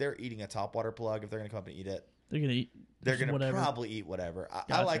redfish, if they're eating a topwater plug, if they're going to come up and eat it, they're going to probably eat whatever.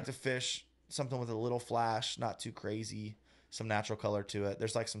 Gotcha. I like to fish something with a little flash, not too crazy, some natural color to it.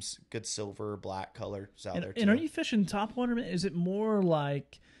 There's like some good silver, black colors out there too. And are you fishing topwater? Is it more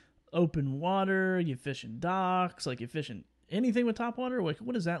like open water? You fishing docks? Like you fishing anything with topwater? Like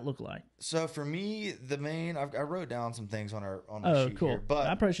what does that look like? So for me, I wrote down some things on my sheet cool. here. But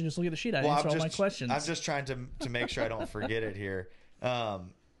I probably should just look at the sheet. I answer all my questions. I'm just trying to make sure I don't forget it here.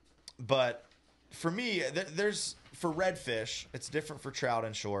 But for me, there's for redfish, it's different for trout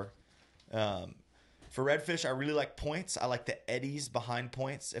and shore. For redfish, I really like points. I like the eddies behind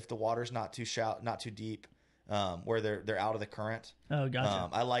points if the water's not too shallow, not too deep, where they're out of the current. Oh, gotcha.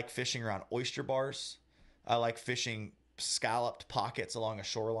 I like fishing around oyster bars. I like fishing scalloped pockets along a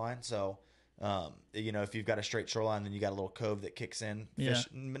shoreline. So, if you've got a straight shoreline, then you got a little cove that kicks in. Fish,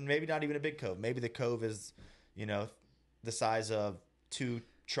 maybe not even a big cove. Maybe the cove is, the size of 2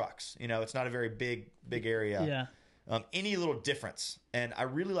 trucks. It's not a very big area. Yeah. Any little difference. And I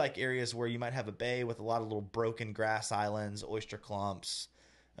really like areas where you might have a bay with a lot of little broken grass islands, oyster clumps.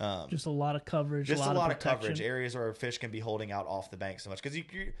 Just a lot of coverage. Just a lot of coverage. Areas where a fish can be holding out off the bank so much. Because you're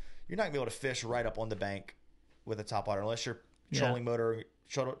not going to be able to fish right up on the bank with a topwater unless you're trolling motoring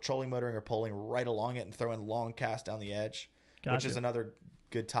or pulling right along it and throwing long casts down the edge, which is another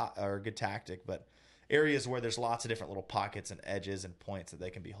good tactic. But areas where there's lots of different little pockets and edges and points that they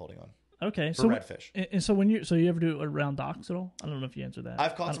can be holding on. Okay, for redfish. And so you ever do it around docks at all? I don't know if you answered that.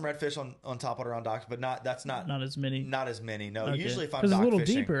 I've caught some redfish on topwater on docks, but not as many. Not as many. No, okay. Usually if I'm dock fishing, it's a little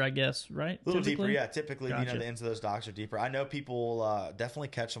deeper, I guess, right? A little deeper, yeah. Typically, gotcha. The ends of those docks are deeper. I know people definitely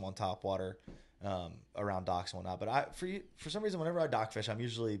catch them on topwater around docks and whatnot. But for some reason, whenever I dock fish, I'm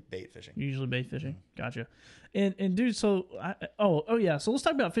usually bait fishing. Usually bait fishing. Gotcha. And dude, so yeah. So let's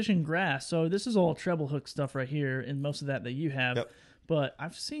talk about fishing grass. So this is all treble hook stuff right here, and most of that you have. Yep. But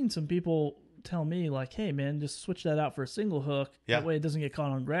I've seen some people tell me like, hey man, just switch that out for a single hook. Yeah. That way it doesn't get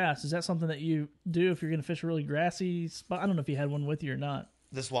caught on grass. Is that something that you do if you're going to fish a really grassy spot? I don't know if you had one with you or not.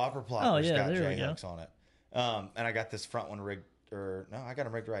 This whopper plopper's got J hooks on it. And I got this front one rigged, I got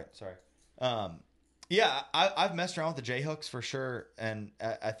them rigged right. Sorry. I've messed around with the J hooks for sure. And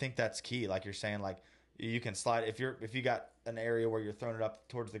I think that's key. Like you're saying, like you can slide if you got an area where you're throwing it up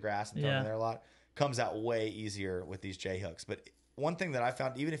towards the grass and throwing it there a lot, comes out way easier with these J hooks. But one thing that I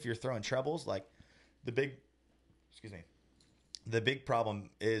found, even if you're throwing trebles, like the big problem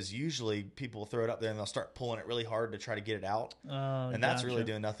is usually people throw it up there and they'll start pulling it really hard to try to get it out. And that's really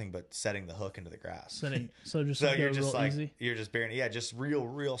doing nothing but setting the hook into the grass. So you're just like, easy. You're just bearing, just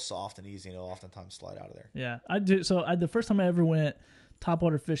real soft and easy, and it'll oftentimes slide out of there. Yeah, I do. So the first time I ever went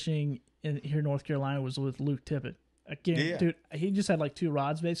topwater fishing here in North Carolina was with Luke Tippett. Again, dude, he just had like 2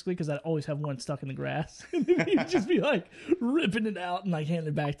 rods basically because I'd always have one stuck in the grass. And he'd just be like ripping it out and like handing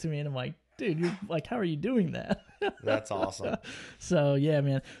it back to me. And I'm like, dude, you're like, how are you doing that? That's awesome. So, yeah,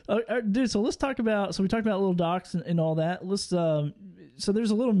 man. Dude, so let's talk about, we talked about little docks and all that. Let's, so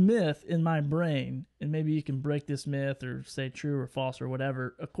there's a little myth in my brain, and maybe you can break this myth or say true or false or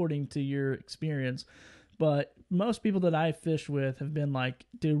whatever according to your experience. But most people that I fish with have been like,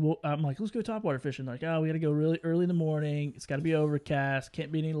 dude, I'm like, let's go topwater fishing. Like, we got to go really early in the morning. It's got to be overcast.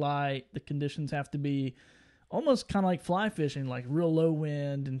 Can't be any light. The conditions have to be almost kind of like fly fishing, like real low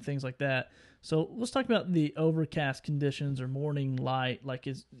wind and things like that. So let's talk about the overcast conditions or morning light. Like,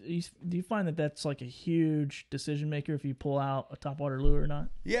 do you find that that's like a huge decision maker if you pull out a topwater lure or not?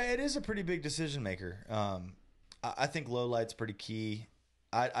 Yeah, it is a pretty big decision maker. I think low light's pretty key.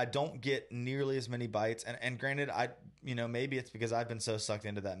 I don't get nearly as many bites, and granted, maybe it's because I've been so sucked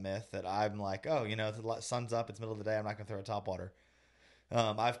into that myth that I'm like, if the sun's up, it's middle of the day, I'm not going to throw a topwater.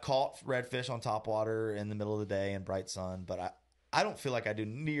 I've caught redfish on topwater in the middle of the day in bright sun, but I don't feel like I do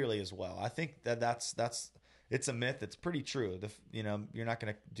nearly as well. I think that's it's a myth that's pretty true. You're not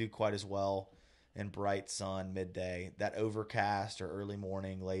going to do quite as well in bright sun midday. That overcast or early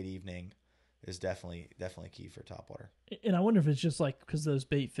morning, late evening is definitely key for topwater. And I wonder if it's just like because those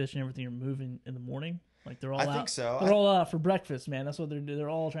bait fish and everything are moving in the morning. Like they're all out. I think so. They're all out for breakfast, man. That's what they're doing. They're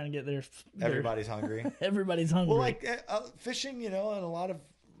all trying to get their everybody's hungry. Everybody's hungry. Well, like fishing, in a lot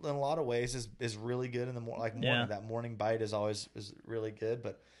of ways is really good in the morning. Like morning, that morning bite is always really good.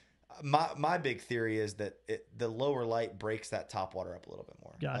 But My big theory is that the lower light breaks that topwater up a little bit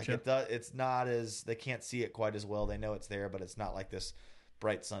more. Gotcha. Like it's not as, they can't see it quite as well. They know it's there, but it's not like this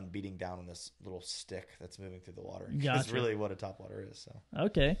bright sun beating down on this little stick that's moving through the water. Gotcha. That's really what a topwater is. So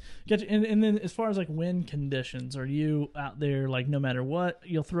okay, gotcha. And then as far as like wind conditions, are you out there like no matter what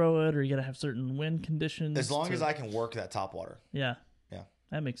you'll throw it, or you got to have certain wind conditions? As long as I can work that topwater. Yeah. Yeah.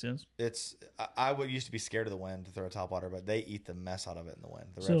 That makes sense. I would used to be scared of the wind to throw a topwater, but they eat the mess out of it in the wind.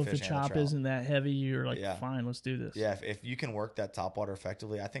 So if the chop isn't that heavy, you're like, fine, let's do this. Yeah, if you can work that topwater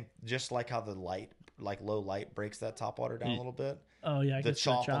effectively, I think just like how the light, like low light, breaks that topwater down a little bit. Oh yeah, I the guess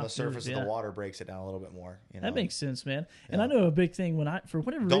chop on the surface of the water breaks it down a little bit more. You know? That makes sense, man. And I know a big thing for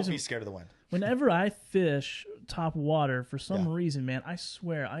whatever reason, don't be scared of the wind. Whenever I fish top water, for some reason, man, I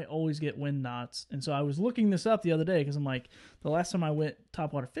swear I always get wind knots. And so I was looking this up the other day because I'm like, the last time I went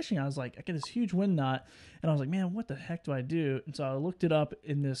top water fishing, I was like, I get this huge wind knot, and I was like, man, what the heck do I do? And so I looked it up,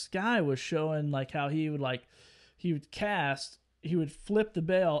 and this guy was showing like how he would cast, he would flip the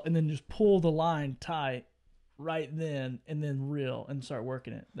bail and then just pull the line tight right then and then reel and start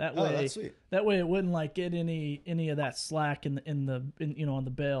working it that way. That's sweet. That way it wouldn't like get any of that slack in on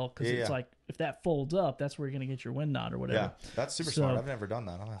the bail, because it's like if that folds up, that's where you're gonna get your wind knot or whatever. Yeah, that's super smart. I've never done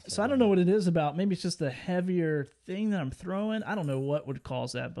that. I don't know what it is about. Maybe it's just the heavier thing that I'm throwing. I don't know what would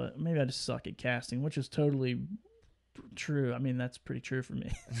cause that, but maybe I just suck at casting, which is totally true. I mean, that's pretty true for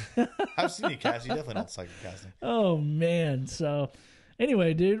me. I've seen you cast. You definitely don't suck at casting. Oh man, so.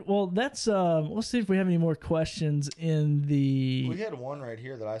 Anyway, dude, well, that's let's see if we have any more questions in the... We had one right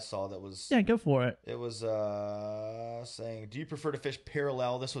here that I saw that was... Yeah, go for it. It was saying, do you prefer to fish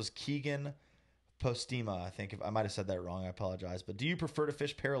parallel? This was Keegan Postema, I think. If I might have said that wrong, I apologize. But do you prefer to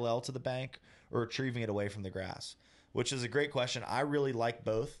fish parallel to the bank or retrieving it away from the grass? Which is a great question. I really like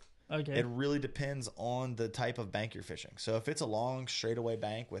both. Okay. It really depends on the type of bank you're fishing. So if it's a long straightaway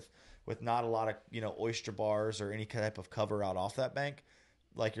bank with not a lot of oyster bars or any type of cover out off that bank,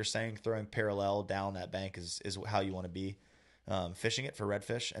 like you're saying, throwing parallel down that bank is how you want to be fishing it for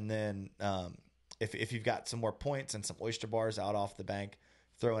redfish. And then if you've got some more points and some oyster bars out off the bank,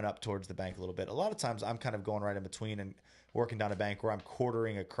 throwing up towards the bank a little bit. A lot of times I'm kind of going right in between and working down a bank where I'm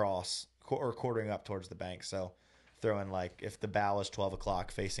quartering across or quartering up towards the bank. So throwing, like, if the bow is 12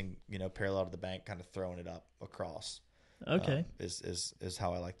 o'clock facing parallel to the bank, kind of throwing it up across. Okay. Is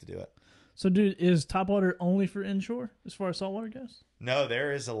how I like to do it. So, dude, is topwater only for inshore as far as saltwater goes? No,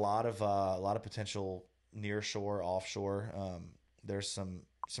 there is a lot of potential nearshore, offshore. There's some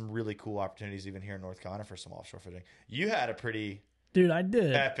really cool opportunities even here in North Carolina for some offshore fishing. You had a pretty I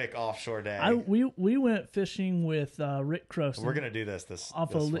did epic offshore day. We went fishing with Rick Croson. We're gonna do this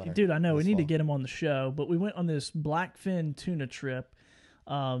winter. Dude, I know we need to fall. get him on the show, but we went on this blackfin tuna trip.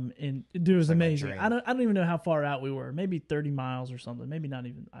 And dude, it was amazing. I don't even know how far out we were. Maybe 30 miles or something. Maybe not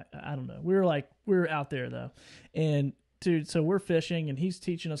even. I don't know. We were out there though, and dude, so we're fishing, and he's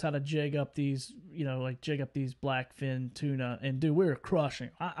teaching us how to jig up these, jig up these blackfin tuna, and dude, we were crushing.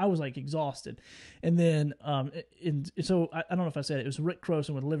 I was like exhausted, and then so I don't know if I said it. It was Rick Croson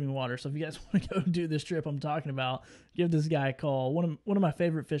with Living Water. So if you guys want to go do this trip I'm talking about, give this guy a call. One of my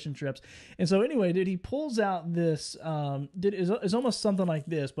favorite fishing trips. And so anyway, dude, he pulls out this. It's almost something like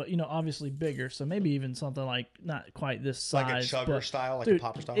this, but obviously bigger. So maybe even something like not quite this size, like a chugger style, like dude, a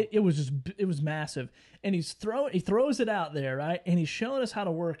popper style. It was massive, and he throws it out there, right? And he's showing us how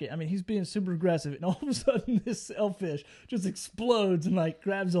to work it. I mean, he's being super aggressive, and all of a sudden this sailfish just explodes and like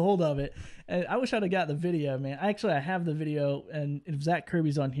grabs a hold of it. And I wish I'd have got the video, man. I have the video, and if Zach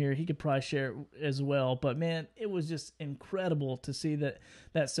Kirby's on here, he could probably share it as well. But man, it was just incredible to see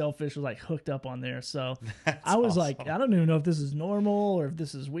that sailfish was like hooked up on there. So I was awesome. Like, I don't even know if this is normal or if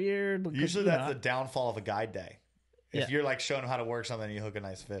this is weird. Usually that's the downfall of a guide day. If you're like showing them how to work something and you hook a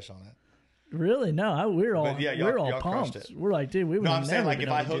nice fish on it. Really? No, we're all y'all pumped. We're like, dude, we would. No, I'm saying, like, if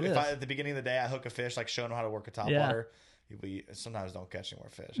I at the beginning of the day I hook a fish, like showing them how to work a topwater, we sometimes don't catch any more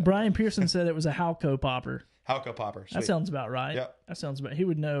fish. Brian Pearson said it was a Halco popper. Halco popper. Sweet. That sounds about right. Yep. That sounds about. He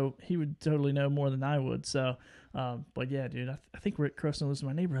would totally know more than I would. So, but yeah, dude, I think Rick Croson lives in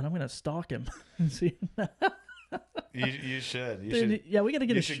my neighborhood. I'm gonna stalk him and see. You should. Yeah, we got to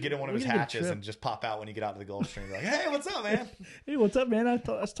get. You should get in one of his hatches and just pop out when you get out to the Gulf Stream. Be like, hey, what's up, man? Hey, what's up, man? I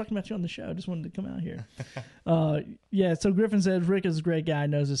was talking about you on the show. I just wanted to come out here. Yeah. So Griffin said Rick is a great guy,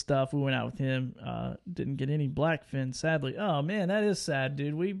 knows his stuff. We went out with him. Didn't get any blackfin, sadly. Oh man, that is sad,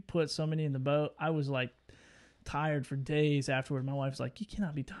 dude. We put so many in the boat. I was like tired for days afterward. My wife's like, you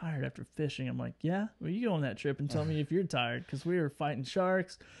cannot be tired after fishing. I'm like, yeah. Well, you go on that trip and tell me if you're tired, because we were fighting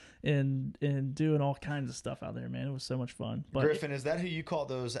sharks and doing all kinds of stuff out there, man. It was so much fun. But Griffin, is that who you caught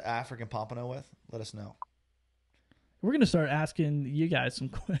those African pompano with? Let us know. We're gonna start asking you guys some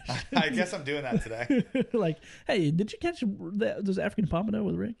questions. I guess I'm doing that today. Like, hey, did you catch those African pompano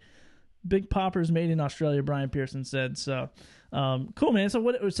with a rig? Big poppers made in Australia, Brian Pearson said. So, cool, man. So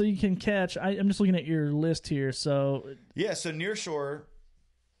what? So you can catch. I'm just looking at your list here. So yeah, so nearshore,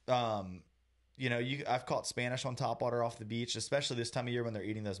 I've caught Spanish on topwater off the beach, especially this time of year when they're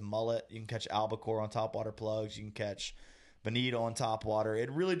eating those mullet. You can catch albacore on topwater plugs. You can catch bonito on topwater.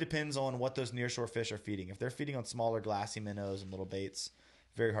 It really depends on what those nearshore fish are feeding. If they're feeding on smaller glassy minnows and little baits,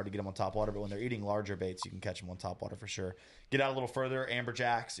 very hard to get them on topwater. But when they're eating larger baits, you can catch them on topwater for sure. Get out a little further,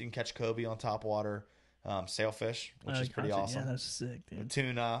 amberjacks. You can catch cobia on topwater. Sailfish, which is pretty awesome. Yeah, that's sick, dude.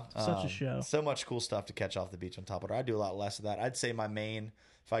 Tuna. Such a show. So much cool stuff to catch off the beach on topwater. I do a lot less of that. I'd say my main,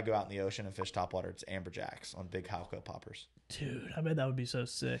 if I go out in the ocean and fish topwater, it's amberjacks on big halco poppers. Dude, I bet that would be so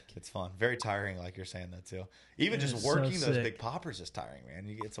sick. It's fun. Very tiring, like you're saying that too. Even just working those big poppers is tiring, man.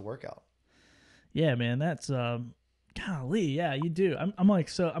 It's a workout. Yeah, man. That's golly, yeah, you do. I'm like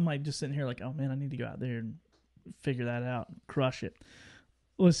just sitting here like, oh man, I need to go out there and figure that out and crush it.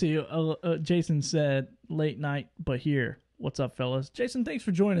 Let's see. Jason said late night, but here. What's up, fellas? Jason, thanks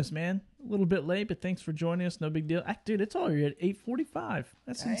for joining us, man. A little bit late, but thanks for joining us. No big deal. Dude, it's already at 8:45.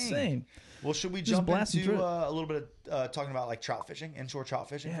 That's insane. Well, should we jump into a little bit of talking about like trout fishing, inshore trout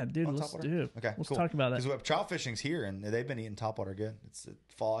fishing? Yeah, dude, let's do it. Okay, let's cool. talk about that. Because trout fishing's here, and they've been eating topwater good. It's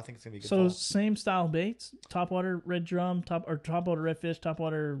fall. I think it's going to be a good fall. fall. Same style baits? Topwater, red drum, topwater redfish,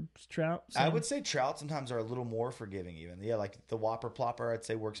 topwater trout? Same? I would say trout sometimes are a little more forgiving even. Yeah, like the whopper plopper I'd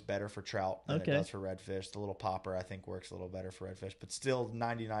say works better for trout than it does for redfish. The little popper I think works a little better for redfish. But still,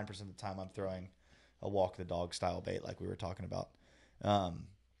 99% of the time I'm throwing a walk the dog style bait like we were talking about.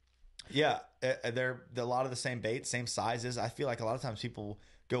 They're a lot of the same baits, same sizes. I feel like a lot of times people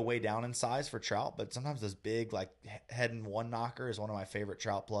go way down in size for trout, but sometimes this big like head and one knocker is one of my favorite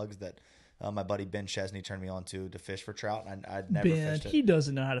trout plugs that my buddy Ben Chesney turned me on to fish for trout. And I'd never fished it. He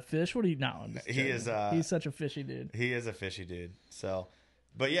doesn't know how to fish. What do you know? He's such a fishy dude. He is a fishy dude. So,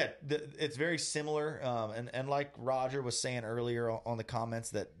 but yeah, it's very similar. And like Roger was saying earlier on the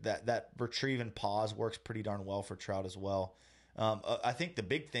comments that retrieve and pause works pretty darn well for trout as well. I think the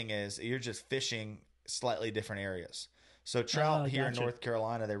big thing is you're just fishing slightly different areas. So trout here in North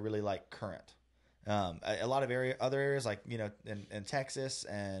Carolina, they really like current. A lot of other areas like, in Texas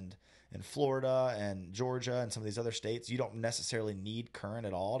and in Florida and Georgia and some of these other states, you don't necessarily need current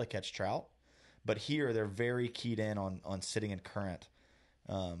at all to catch trout. But here they're very keyed in on sitting in current.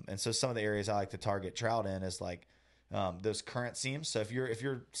 And so some of the areas I like to target trout in is like those current seams. So if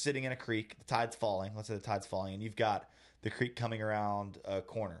you're sitting in a creek, the tide's falling, let's say the tide's falling, and you've got the creek coming around a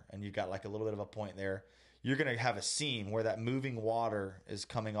corner and you've got like a little bit of a point there, you're going to have a seam where that moving water is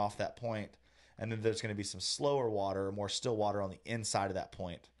coming off that point, and then there's going to be some slower water or more still water on the inside of that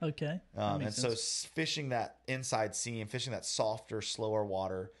point. Okay. And so fishing that inside seam, fishing that softer, slower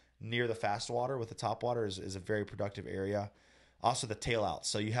water near the fast water with the top water is a very productive area. Also the tail out.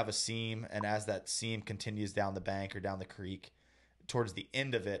 So you have a seam, and as that seam continues down the bank or down the creek, towards the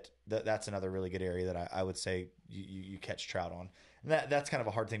end of it, that's another really good area that I would say you catch trout on. And that's kind of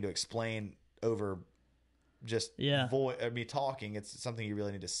a hard thing to explain over just me talking. It's something you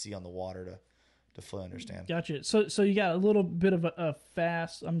really need to see on the water to fully understand. Gotcha. So you got a little bit of a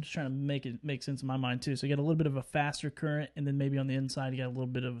fast. I'm just trying to make it make sense in my mind too. So you got a little bit of a faster current, and then maybe on the inside you got a little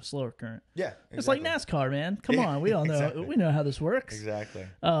bit of a slower current. Yeah, exactly. It's like NASCAR, man. Come on, we all know. Exactly. We know how this works. Exactly.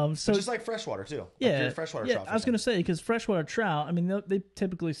 So just like freshwater too. Yeah, like freshwater trout. I was gonna say because freshwater trout. I mean, they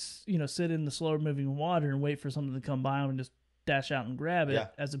typically sit in the slower moving water and wait for something to come by them and just dash out and grab it,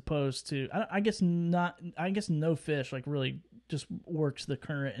 as opposed to I guess no fish like really just works the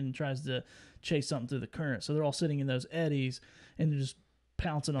current and tries to chase something through the current. So they're all sitting in those eddies and they're just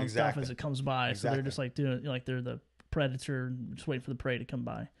pouncing on stuff as it comes by. So they're just like doing like they're the predator, just waiting for the prey to come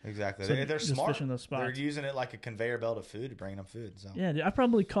by. Exactly. So they're smart. Fishing those spots. They're using it like a conveyor belt of food to bring them food. So yeah, dude, I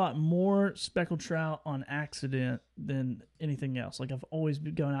probably caught more speckled trout on accident than anything else. Like I've always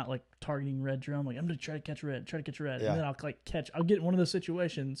been going out like targeting red drum. Like I'm gonna try to catch red, and then I'll get in one of those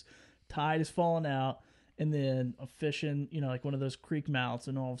situations. Tide is falling out, and then I'm fishing, like one of those creek mouths,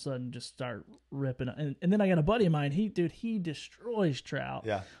 and all of a sudden just start ripping. And then I got a buddy of mine. He destroys trout.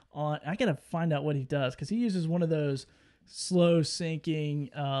 Yeah. I gotta find out what he does because he uses one of those slow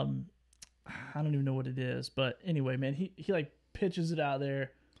sinking. I don't even know what it is, but anyway, man, he like pitches it out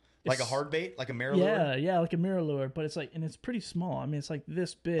there. Like a hard bait, like a mirror lure? Yeah, like a mirror lure, but it's like, and it's pretty small. I mean, it's like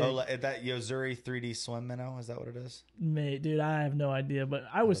this big. Oh, that Yozuri 3D swim minnow? Is that what it is? Mate, dude, I have no idea, but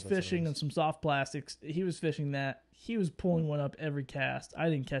I was fishing on some soft plastics. He was fishing that. he was pulling one up every cast. I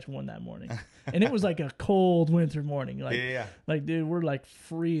didn't catch one that morning, and it was like a cold winter morning. Like, like dude, we're like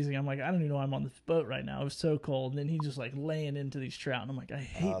freezing. I'm like, I don't even know why I'm on this boat right now. It was so cold. And then he just like laying into these trout, and I'm like, I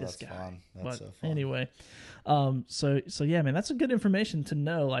hate this guy. Fun. That's but so fun. Anyway, so yeah, man, that's a good information to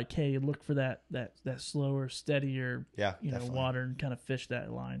know. Like, hey, look for that slower, steadier, water, and kind of fish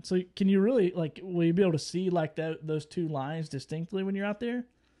that line. So can you really will you be able to see like those two lines distinctly when you're out there?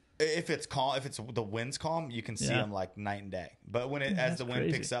 If it's calm, if the wind's calm, you can see them like night and day. But when as the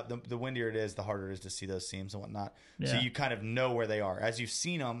wind picks up, the windier it is, the harder it is to see those seams and whatnot. Yeah. So you kind of know where they are. As you've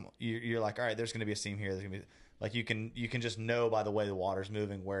seen them, you're like, all right, there's going to be a seam here. There's going to be like you can just know by the way the water's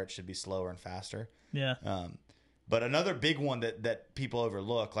moving where it should be slower and faster. Yeah. But another big one that people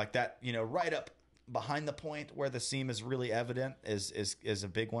overlook, like that, right up behind the point where the seam is really evident is a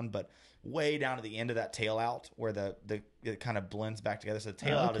big one. But way down to the end of that tail out where it kind of blends back together. So the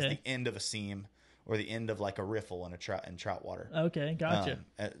tail out is the end of a seam or the end of like a riffle in trout water. Okay, gotcha.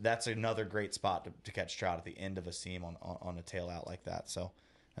 That's another great spot to catch trout at the end of a seam on a tail out like that. So,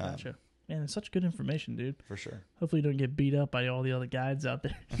 gotcha. Man, it's such good information, dude. For sure. Hopefully you don't get beat up by all the other guides out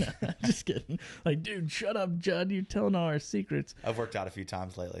there. Just kidding. Like, dude, shut up, Judd. You're telling all our secrets. I've worked out a few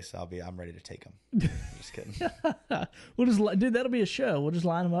times lately, so I'm ready to take them. Just kidding. Dude, that'll be a show. We'll just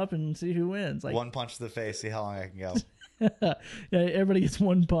line them up and see who wins. Like one punch to the face, see how long I can go. Yeah, everybody gets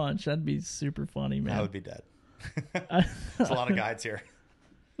one punch. That'd be super funny, man. I would be dead. There's a lot of guides here.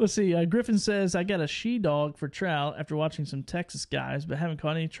 Let's see. Griffin says, I got a she-dog for trout after watching some Texas guys, but haven't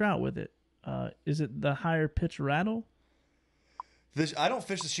caught any trout with it. Is it the higher pitch rattle? I don't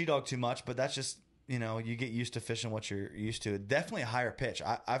fish the she-dog too much, but that's just, you get used to fishing what you're used to. Definitely a higher pitch.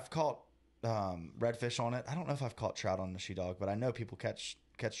 I've caught redfish on it. I don't know if I've caught trout on the she-dog, but I know people catch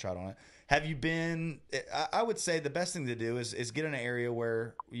trout on it. Have you been? I would say the best thing to do is get in an area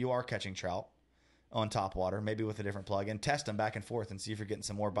where you are catching trout on Topwater, maybe with a different plug, and test them back and forth and see if you're getting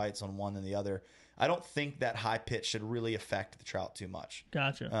some more bites on one than the other. I don't think that high pitch should really affect the trout too much.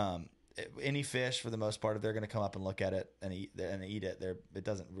 Gotcha. Any fish, for the most part, if they're going to come up and look at it and eat it, it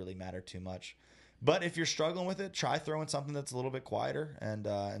doesn't really matter too much. But if you're struggling with it, try throwing something that's a little bit quieter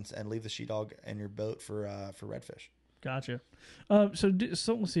and leave the she-dog in your boat for redfish. Gotcha.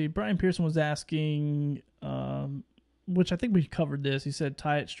 So let's see. Brian Pearson was asking, which I think we covered this. He said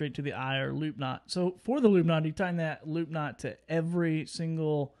tie it straight to the eye or loop knot. So for the loop knot, you tie that loop knot to every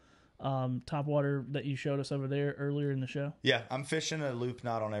single topwater that you showed us over there earlier in the show? Yeah, I'm fishing a loop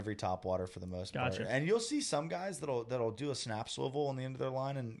knot on every topwater for the most part. And you'll see some guys that'll do a snap swivel on the end of their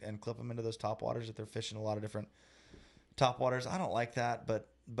line and clip them into those topwaters if they're fishing a lot of different topwaters. I don't like that, but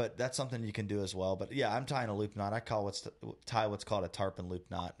that's something you can do as well. But yeah, I'm tying a loop knot. I tie what's called a tarpon loop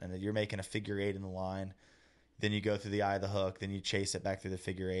knot, and you're making a figure 8 in the line. Then you go through the eye of the hook, then you chase it back through the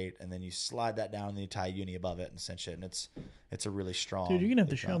figure 8, and then you slide that down, and then you tie a uni above it and cinch it, and it's a really strong. Dude, you're gonna have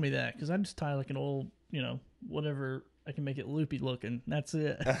to show me that because I just tie like an old, whatever. I can make it loopy looking. That's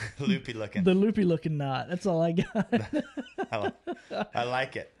it. Loopy looking. The loopy looking knot. That's all I got. I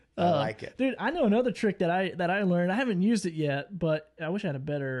like it. I like it, dude. I know another trick that I learned. I haven't used it yet, but I wish I had a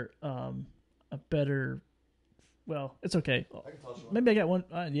better. Well, it's okay. Maybe I got one.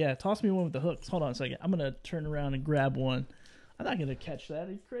 Yeah, toss me one with the hooks. Hold on a second. I'm going to turn around and grab one. I'm not going to catch that.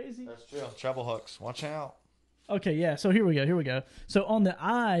 Are you crazy? That's true. Treble hooks. Watch out. Okay, yeah. So here we go. So on the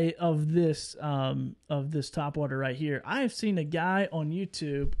eye of this topwater right here, I've seen a guy on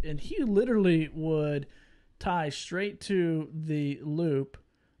YouTube, and he literally would tie straight to the loop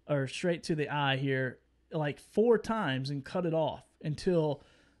or straight to the eye here like 4 times and cut it off until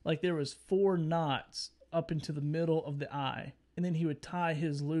like there was 4 knots up into the middle of the eye, and then he would tie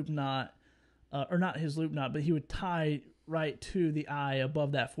his loop knot, or not his loop knot, but he would tie right to the eye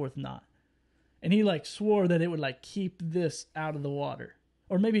above that 4th knot, and he like swore that it would like keep this out of the water,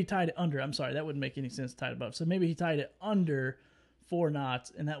 or maybe he tied it under. I'm sorry, that wouldn't make any sense to tie it above. So maybe he tied it under 4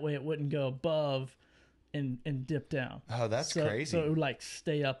 knots, and that way it wouldn't go above and dip down. Oh, that's crazy. So it would like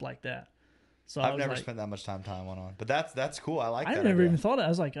stay up like that. So I've never spent that much time tying one on, but that's cool. I like that. I never even thought it. I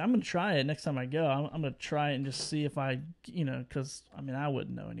was like, I'm gonna try it next time I go. I'm gonna try it and just see if I, because I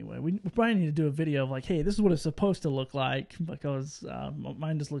wouldn't know anyway. We probably need to do a video of like, hey, this is what it's supposed to look like, because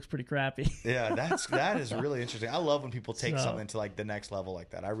mine just looks pretty crappy. Yeah, that is really interesting. I love when people take something to like the next level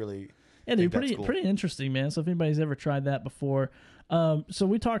like that. I really. Yeah, dude, pretty interesting, man. So if anybody's ever tried that before. So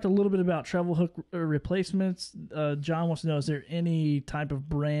we talked a little bit about treble hook replacements. John wants to know, is there any type of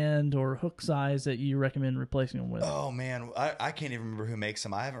brand or hook size that you recommend replacing them with? Oh, man. I can't even remember who makes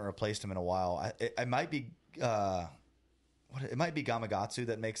them. I haven't replaced them in a while. It might be it might be Gamakatsu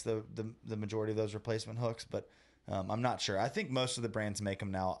that makes the majority of those replacement hooks, but I'm not sure. I think most of the brands make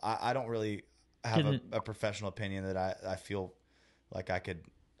them now. I don't really have a professional opinion that I feel like I could.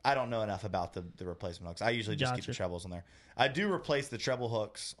 I don't know enough about the replacement hooks. I usually just keep the trebles on there. I do replace the treble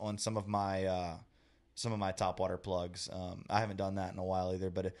hooks on some of my topwater plugs. I haven't done that in a while either.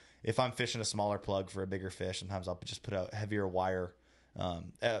 But if I'm fishing a smaller plug for a bigger fish, sometimes I'll just put a heavier wire.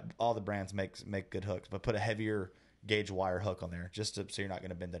 All the brands make good hooks, but put a heavier gauge wire hook on there so you're not going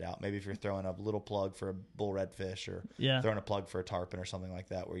to bend it out. Maybe if you're throwing a little plug for a bull redfish or throwing a plug for a tarpon or something like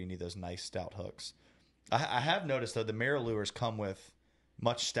that, where you need those nice stout hooks. I have noticed though the mirror lures come with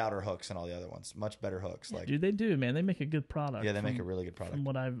much stouter hooks than all the other ones, much better hooks. Dude, they do, man. They make a good product. Yeah, they make a really good product. From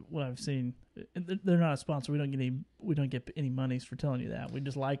what I've seen, they're not a sponsor. We don't get any monies for telling you that. We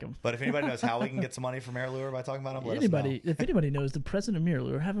just like them. But if anybody knows how we can get some money from Mirror Lure by talking about them, let us know. If anybody knows the president of Mirror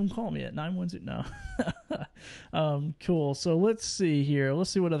Lure, have them call me at 910. No. Cool. So let's see here. Let's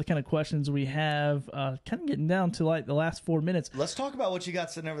see what other kind of questions we have. Kind of getting down to like the last 4 minutes. Let's talk about what you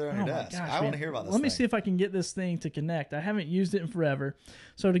got sitting over there on your desk. Gosh, I want to hear about this. Let me see if I can get this thing to connect. I haven't used it in forever.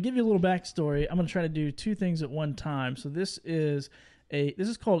 So to give you a little backstory, I'm going to try to do two things at one time. So this is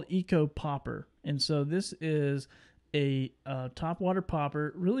called Eco Popper. And so this is a topwater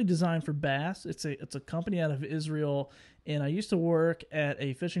popper, really designed for bass. It's a company out of Israel, and I used to work at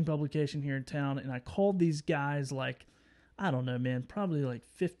a fishing publication here in town, and I called these guys like, I don't know, man, probably like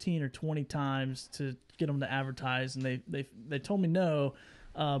 15 or 20 times to get them to advertise, and they told me no,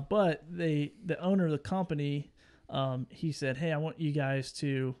 but the owner of the company, he said, hey, I want you guys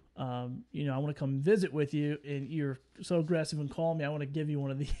to, I want to come visit with you, and you're so aggressive and call me. I want to give you one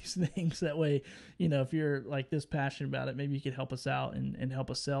of these things. That way, if you're like this passionate about it, maybe you could help us out and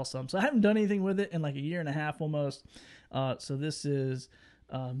help us sell some. So I haven't done anything with it in like a year and a half almost. So this is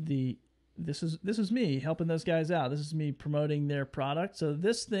this is me helping those guys out. This is me promoting their product. So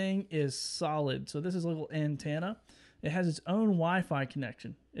this thing is solid. So this is a little antenna. It has its own Wi-Fi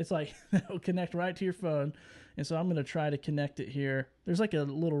connection. It's like it'll connect right to your phone. And so I'm going to try to connect it here. There's like a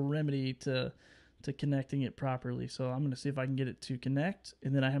little remedy to connecting it properly. So I'm going to see if I can get it to connect.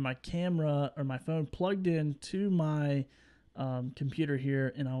 And then I have my camera or my phone plugged in to my computer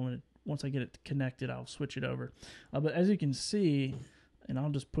here. And once I get it connected, I'll switch it over. But as you can see, and I'll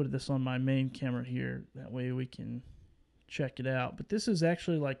just put this on my main camera here. That way we can check it out. But this is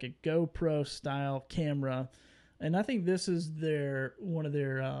actually like a GoPro style camera. And I think this is one of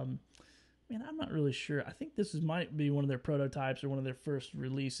their, I'm not really sure. I think this might be one of their prototypes or one of their first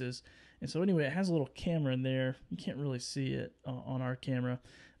releases. And so anyway, it has a little camera in there. You can't really see it on our camera.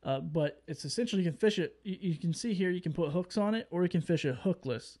 But it's essentially, you can fish it. You can see here, you can put hooks on it, or you can fish it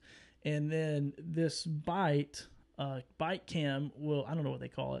hookless. And then this bite cam I don't know what they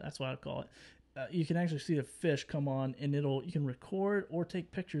call it. That's what I call it. You can actually see the fish come on, and you can record or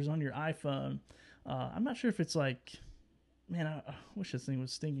take pictures on your iPhone. I'm not sure if it's like, man, I wish this thing would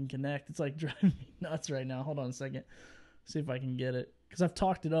stinking connect. It's like driving me nuts right now. Hold on a second. See if I can get it. Because I've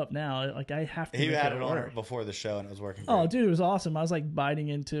talked it up now. Like, I have to. He had it on before the show, and it was working great. Oh, dude, it was awesome. I was like biting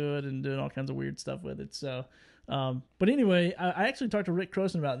into it and doing all kinds of weird stuff with it. So, but anyway, I actually talked to Rick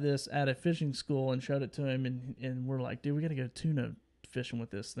Croson about this at a fishing school and showed it to him. And we're like, dude, we got to go tuna fishing with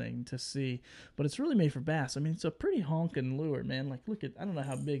this thing to see. But it's really made for bass. I mean, it's a pretty honking lure, man. Like, look at, I don't know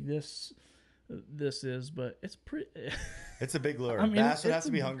how big this is, but it's pretty. It's a big lure. I mean, bass would have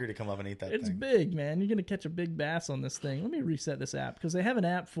to be hungry to come up and eat that thing. It's big, man. You're going to catch a big bass on this thing. Let me reset this app, because they have an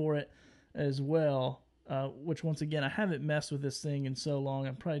app for it as well, which, once again, I haven't messed with this thing in so long.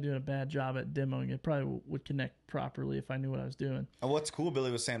 I'm probably doing a bad job at demoing it. Probably would connect properly if I knew what I was doing. And what's cool,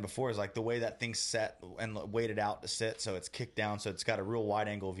 Billy was saying before, is like the way that thing's set and weighted out to sit, so it's kicked down, so it's got a real wide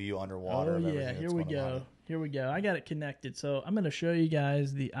angle view underwater. Oh, yeah. Here we go. Here we go. I got it connected. So I'm going to show you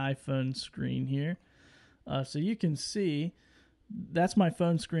guys the iPhone screen here. So you can see that's my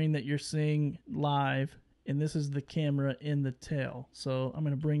phone screen that you're seeing live, and this is the camera in the tail. So I'm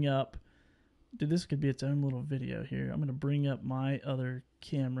going to bring up, dude, this could be its own little video here. I'm going to bring up my other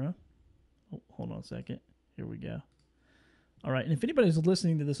camera. Oh, hold on a second. Here we go. All right, and if anybody's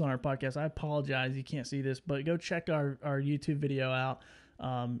listening to this on our podcast, I apologize you can't see this, but go check our YouTube video out.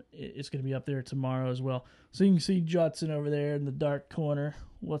 It's going to be up there tomorrow as well. So you can see Judson over there in the dark corner.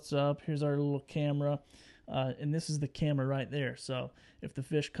 What's up? Here's our little camera. And this is the camera right there. So if the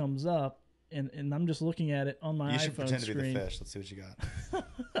fish comes up, and I'm just looking at it on my iPhone screen. You should pretend to be the fish. Let's see what you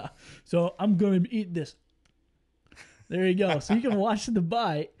got. So I'm going to eat this. There you go. So you can watch the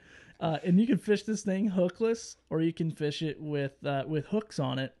bite. And you can fish this thing hookless, or you can fish it with hooks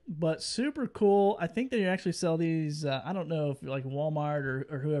on it. But super cool. I think they actually sell these. I don't know if like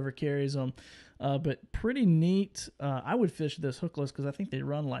Walmart or whoever carries them, but pretty neat. I would fish this hookless because I think they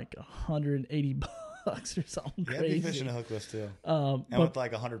run like $180. bucks or something Yeah, crazy. I'd be fishing a hookless too. And with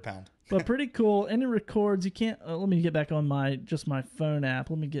like 100-pound. But pretty cool. And it records. You can't. Let me get back on my phone app.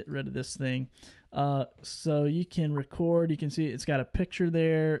 Let me get rid of this thing. So you can record. You can see it's got a picture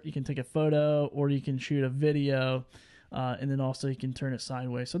there. You can take a photo, or you can shoot a video. And then also you can turn it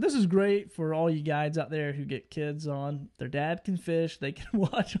sideways. So this is great for all you guides out there who get kids on. Their dad can fish. They can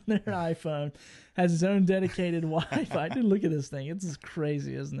watch on their iPhone. Has its own dedicated Wi-Fi. Dude, look at this thing. It's just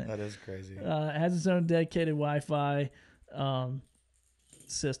crazy, isn't it? That is crazy. It has its own dedicated Wi-Fi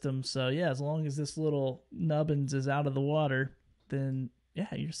system. So yeah, as long as this little nubbins is out of the water, then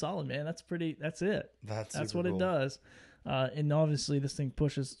yeah, you're solid, man. That's it. That's what cool. it does. And obviously this thing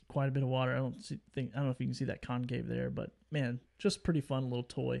pushes quite a bit of water. I don't know if you can see that concave there, but man, just pretty fun little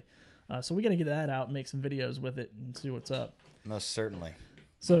toy. So we got to get that out and make some videos with it and see what's up. Most certainly.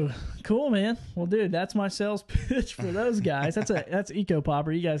 So cool, man. Well, dude, that's my sales pitch for those guys. That's Eco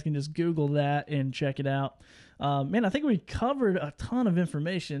Popper. You guys can just Google that and check it out. Man, I think we covered a ton of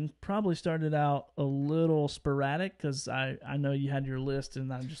information. Probably started out a little sporadic because I know you had your list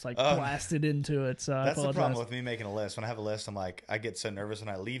and I just blasted into it. So that's the problem with me making a list. When I have a list, I'm like, I get so nervous when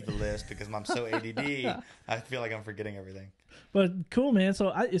I leave the list because I'm so ADD. I feel like I'm forgetting everything. But cool, man.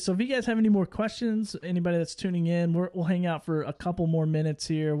 So if you guys have any more questions, anybody that's tuning in, we'll hang out for a couple more minutes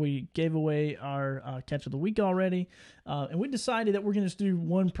here. We gave away our catch of the week already. And we decided that we're going to just do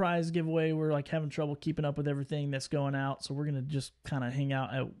one prize giveaway. We're like having trouble keeping up with everything that's going out. So we're going to just kind of hang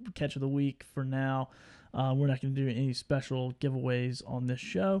out at catch of the week for now. We're not going to do any special giveaways on this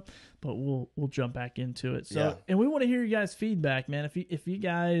show, but we'll jump back into it. So, yeah. And we want to hear you guys' feedback, man. If you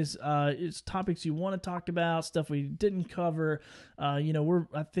guys, it's topics you want to talk about, stuff we didn't cover,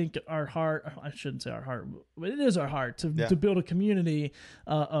 I think our heart, I shouldn't say our heart, but it is our heart to build a community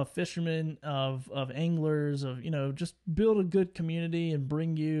of fishermen, of anglers, of, just build a good community and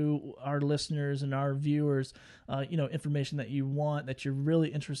bring you, our listeners and our viewers, information that you want, that you're really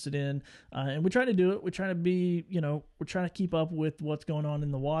interested in. And we try to do it. We try to be, we're trying to keep up with what's going on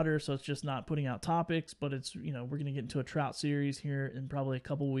in the water. So it's just not putting out topics, but it's, we're going to get into a trout series here in probably a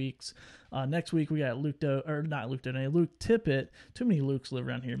couple weeks. Next week we got Luke Tippett. Too many Lukes live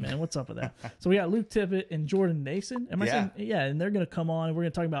around here, man. What's up with that? So we got Luke Tippett and Jordan Nason. Am I saying? Yeah. And they're going to come on and we're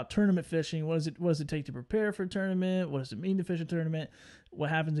going to talk about tournament fishing. What does it take to prepare for a tournament? What does it mean to fish a tournament? What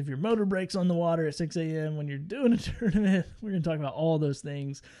happens if your motor breaks on the water at 6 a.m. when you're doing a tournament? We're going to talk about all those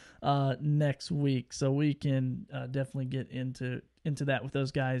things next week. So we can definitely get into that with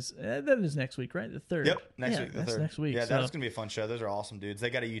those guys. That is next week, right? The 3rd. Yep, next week. The 3rd. Next week. Yeah, that's gonna be a fun show. Those are awesome dudes. They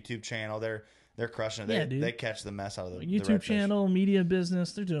got a YouTube channel. They're crushing it. They catch the mess out of the YouTube channel, media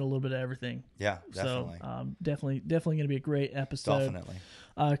business. They're doing a little bit of everything. Yeah, definitely. So definitely going to be a great episode.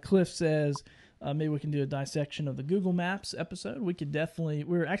 Definitely. Cliff says, maybe we can do a dissection of the Google Maps episode.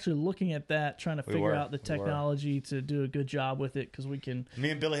 We're actually looking at that, trying to figure out the technology to do a good job with it, because we can. Me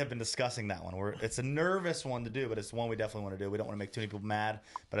and Billy have been discussing that one. It's a nervous one to do, but it's one we definitely want to do. We don't want to make too many people mad,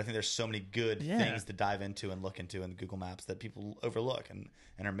 but I think there's so many good things to dive into and look into in Google Maps that people overlook and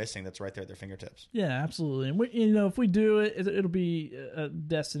are missing. That's right there at their fingertips. Yeah, absolutely. And if we do it, it'll be a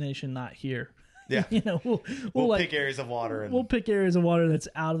destination, not here. Yeah, we'll pick areas of water. We'll pick areas of water that's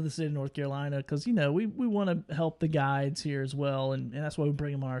out of the state of North Carolina, because we want to help the guides here as well, and that's why we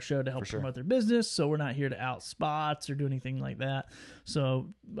bring them on our show to help promote their business. So we're not here to out spots or do anything like that.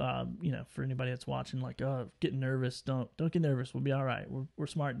 So for anybody that's watching, getting nervous, don't get nervous. We'll be all right. We're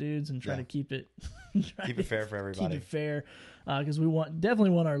smart dudes and try to keep it fair for everybody. Keep it fair, because we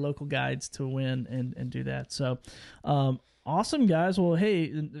definitely want our local guides to win and do that. So. Awesome, guys. Well, hey,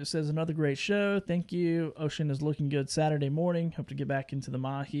 it says another great show. Thank you. Ocean is looking good Saturday morning. Hope to get back into the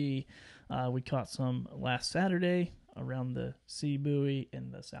mahi. We caught some last Saturday around the sea buoy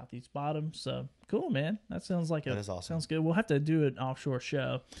in the southeast bottom. So cool, man. That sounds like that is awesome. Sounds good. We'll have to do an offshore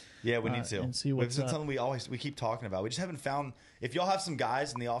show. Yeah, we need to. And see what's up. It's something we keep talking about. We just haven't found. If y'all have some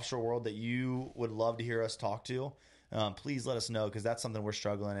guys in the offshore world that you would love to hear us talk to, please let us know, because that's something we're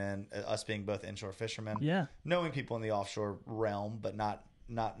struggling in, us being both inshore fishermen. Yeah. Knowing people in the offshore realm, but not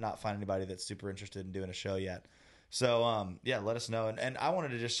find anybody that's super interested in doing a show yet. So, let us know. And I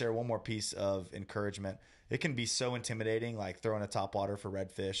wanted to just share one more piece of encouragement. It can be so intimidating, like throwing a topwater for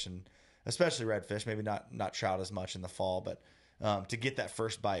redfish, and especially redfish, maybe not trout as much in the fall, but to get that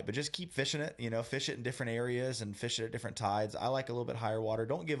first bite. But just keep fishing it, fish it in different areas and fish it at different tides. I like a little bit higher water.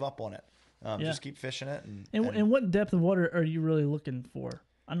 Don't give up on it. Just keep fishing it. And what depth of water are you really looking for?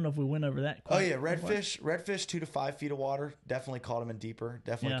 I don't know if we went over that. Redfish 2 to 5 feet of water. Definitely caught them in deeper.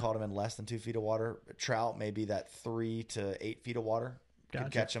 Definitely caught them in less than 2 feet of water. Trout, maybe that 3 to 8 feet of water. Gotcha.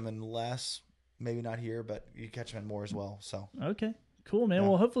 Could catch them in less. Maybe not here, but you catch them in more as well. So okay, Cool, man. Yeah.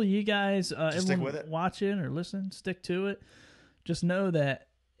 Well, hopefully you guys, Just stick everyone with it. watching or listening, stick to it. Just know that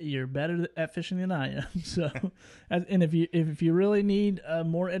you're better at fishing than I am. So, and if you really need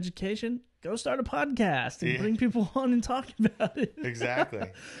more education, go start a podcast and bring people on and talk about it. Exactly.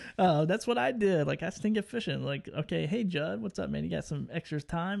 That's what I did. Like, I stink at fishing. Like, okay, hey Judd, what's up, man? You got some extra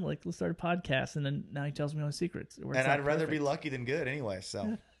time? Like, let's start a podcast. And then now he tells me all the secrets. And I'd rather be lucky than good anyway.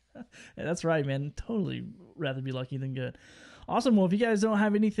 So yeah, that's right, man. Totally rather be lucky than good. Awesome. Well, if you guys don't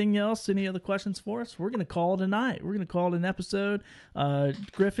have anything else, any other questions for us, we're going to call it a night. We're going to call it an episode.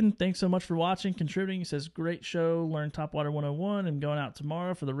 Griffin, thanks so much for watching, contributing. He says, great show. Learn Topwater 101. I'm going out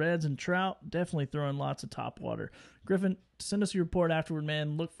tomorrow for the reds and trout. Definitely throwing lots of topwater. Griffin, send us your report afterward,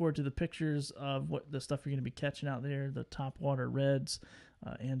 man. Look forward to the pictures of what the stuff you're going to be catching out there, the topwater reds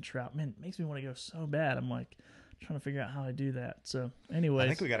and trout. Man, it makes me want to go so bad. I'm like, trying to figure out how I do that. So anyways, I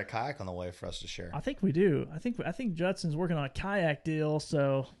think we got a kayak on the way for us to share. I think we do. I think Judson's working on a kayak deal,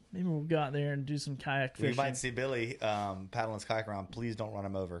 so maybe we'll go out there and do some kayak fishing. We might see Billy paddling his kayak around. Please don't run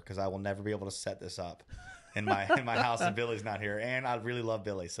him over, because I will never be able to set this up in my house and Billy's not here. And I really love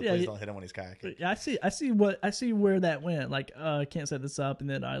Billy, so please don't hit him when he's kayaking. Yeah, I see where that went. Like, I can't set this up, and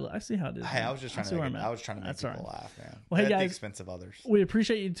then I see how it is. Hey, I was just trying to make people laugh, man. Well, hey guys, at the expense of others. We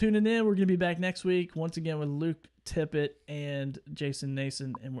appreciate you tuning in. We're gonna be back next week once again with Luke Tippett and Jason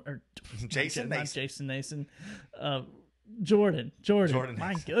Nason, Jason Nason. Jordan.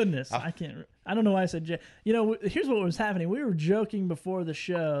 My goodness, I can't. I don't know why I said. Here's what was happening. We were joking before the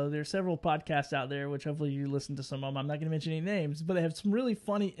show. There's several podcasts out there, which hopefully you listen to some of them. I'm not going to mention any names, but they have some really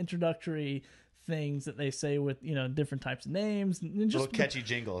funny introductory things that they say with different types of names and just little catchy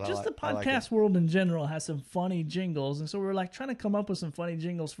jingles. Just the podcast world in general has some funny jingles, and so we're like trying to come up with some funny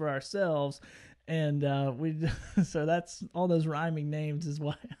jingles for ourselves. And so that's all those rhyming names is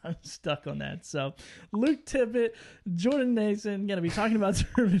why I'm stuck on that. So Luke Tippett, Jordan Nason, going to be talking about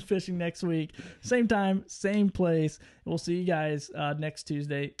tournament fishing next week. Same time, same place. We'll see you guys next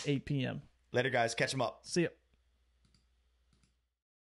Tuesday, 8 p.m. Later, guys. Catch them up. See ya.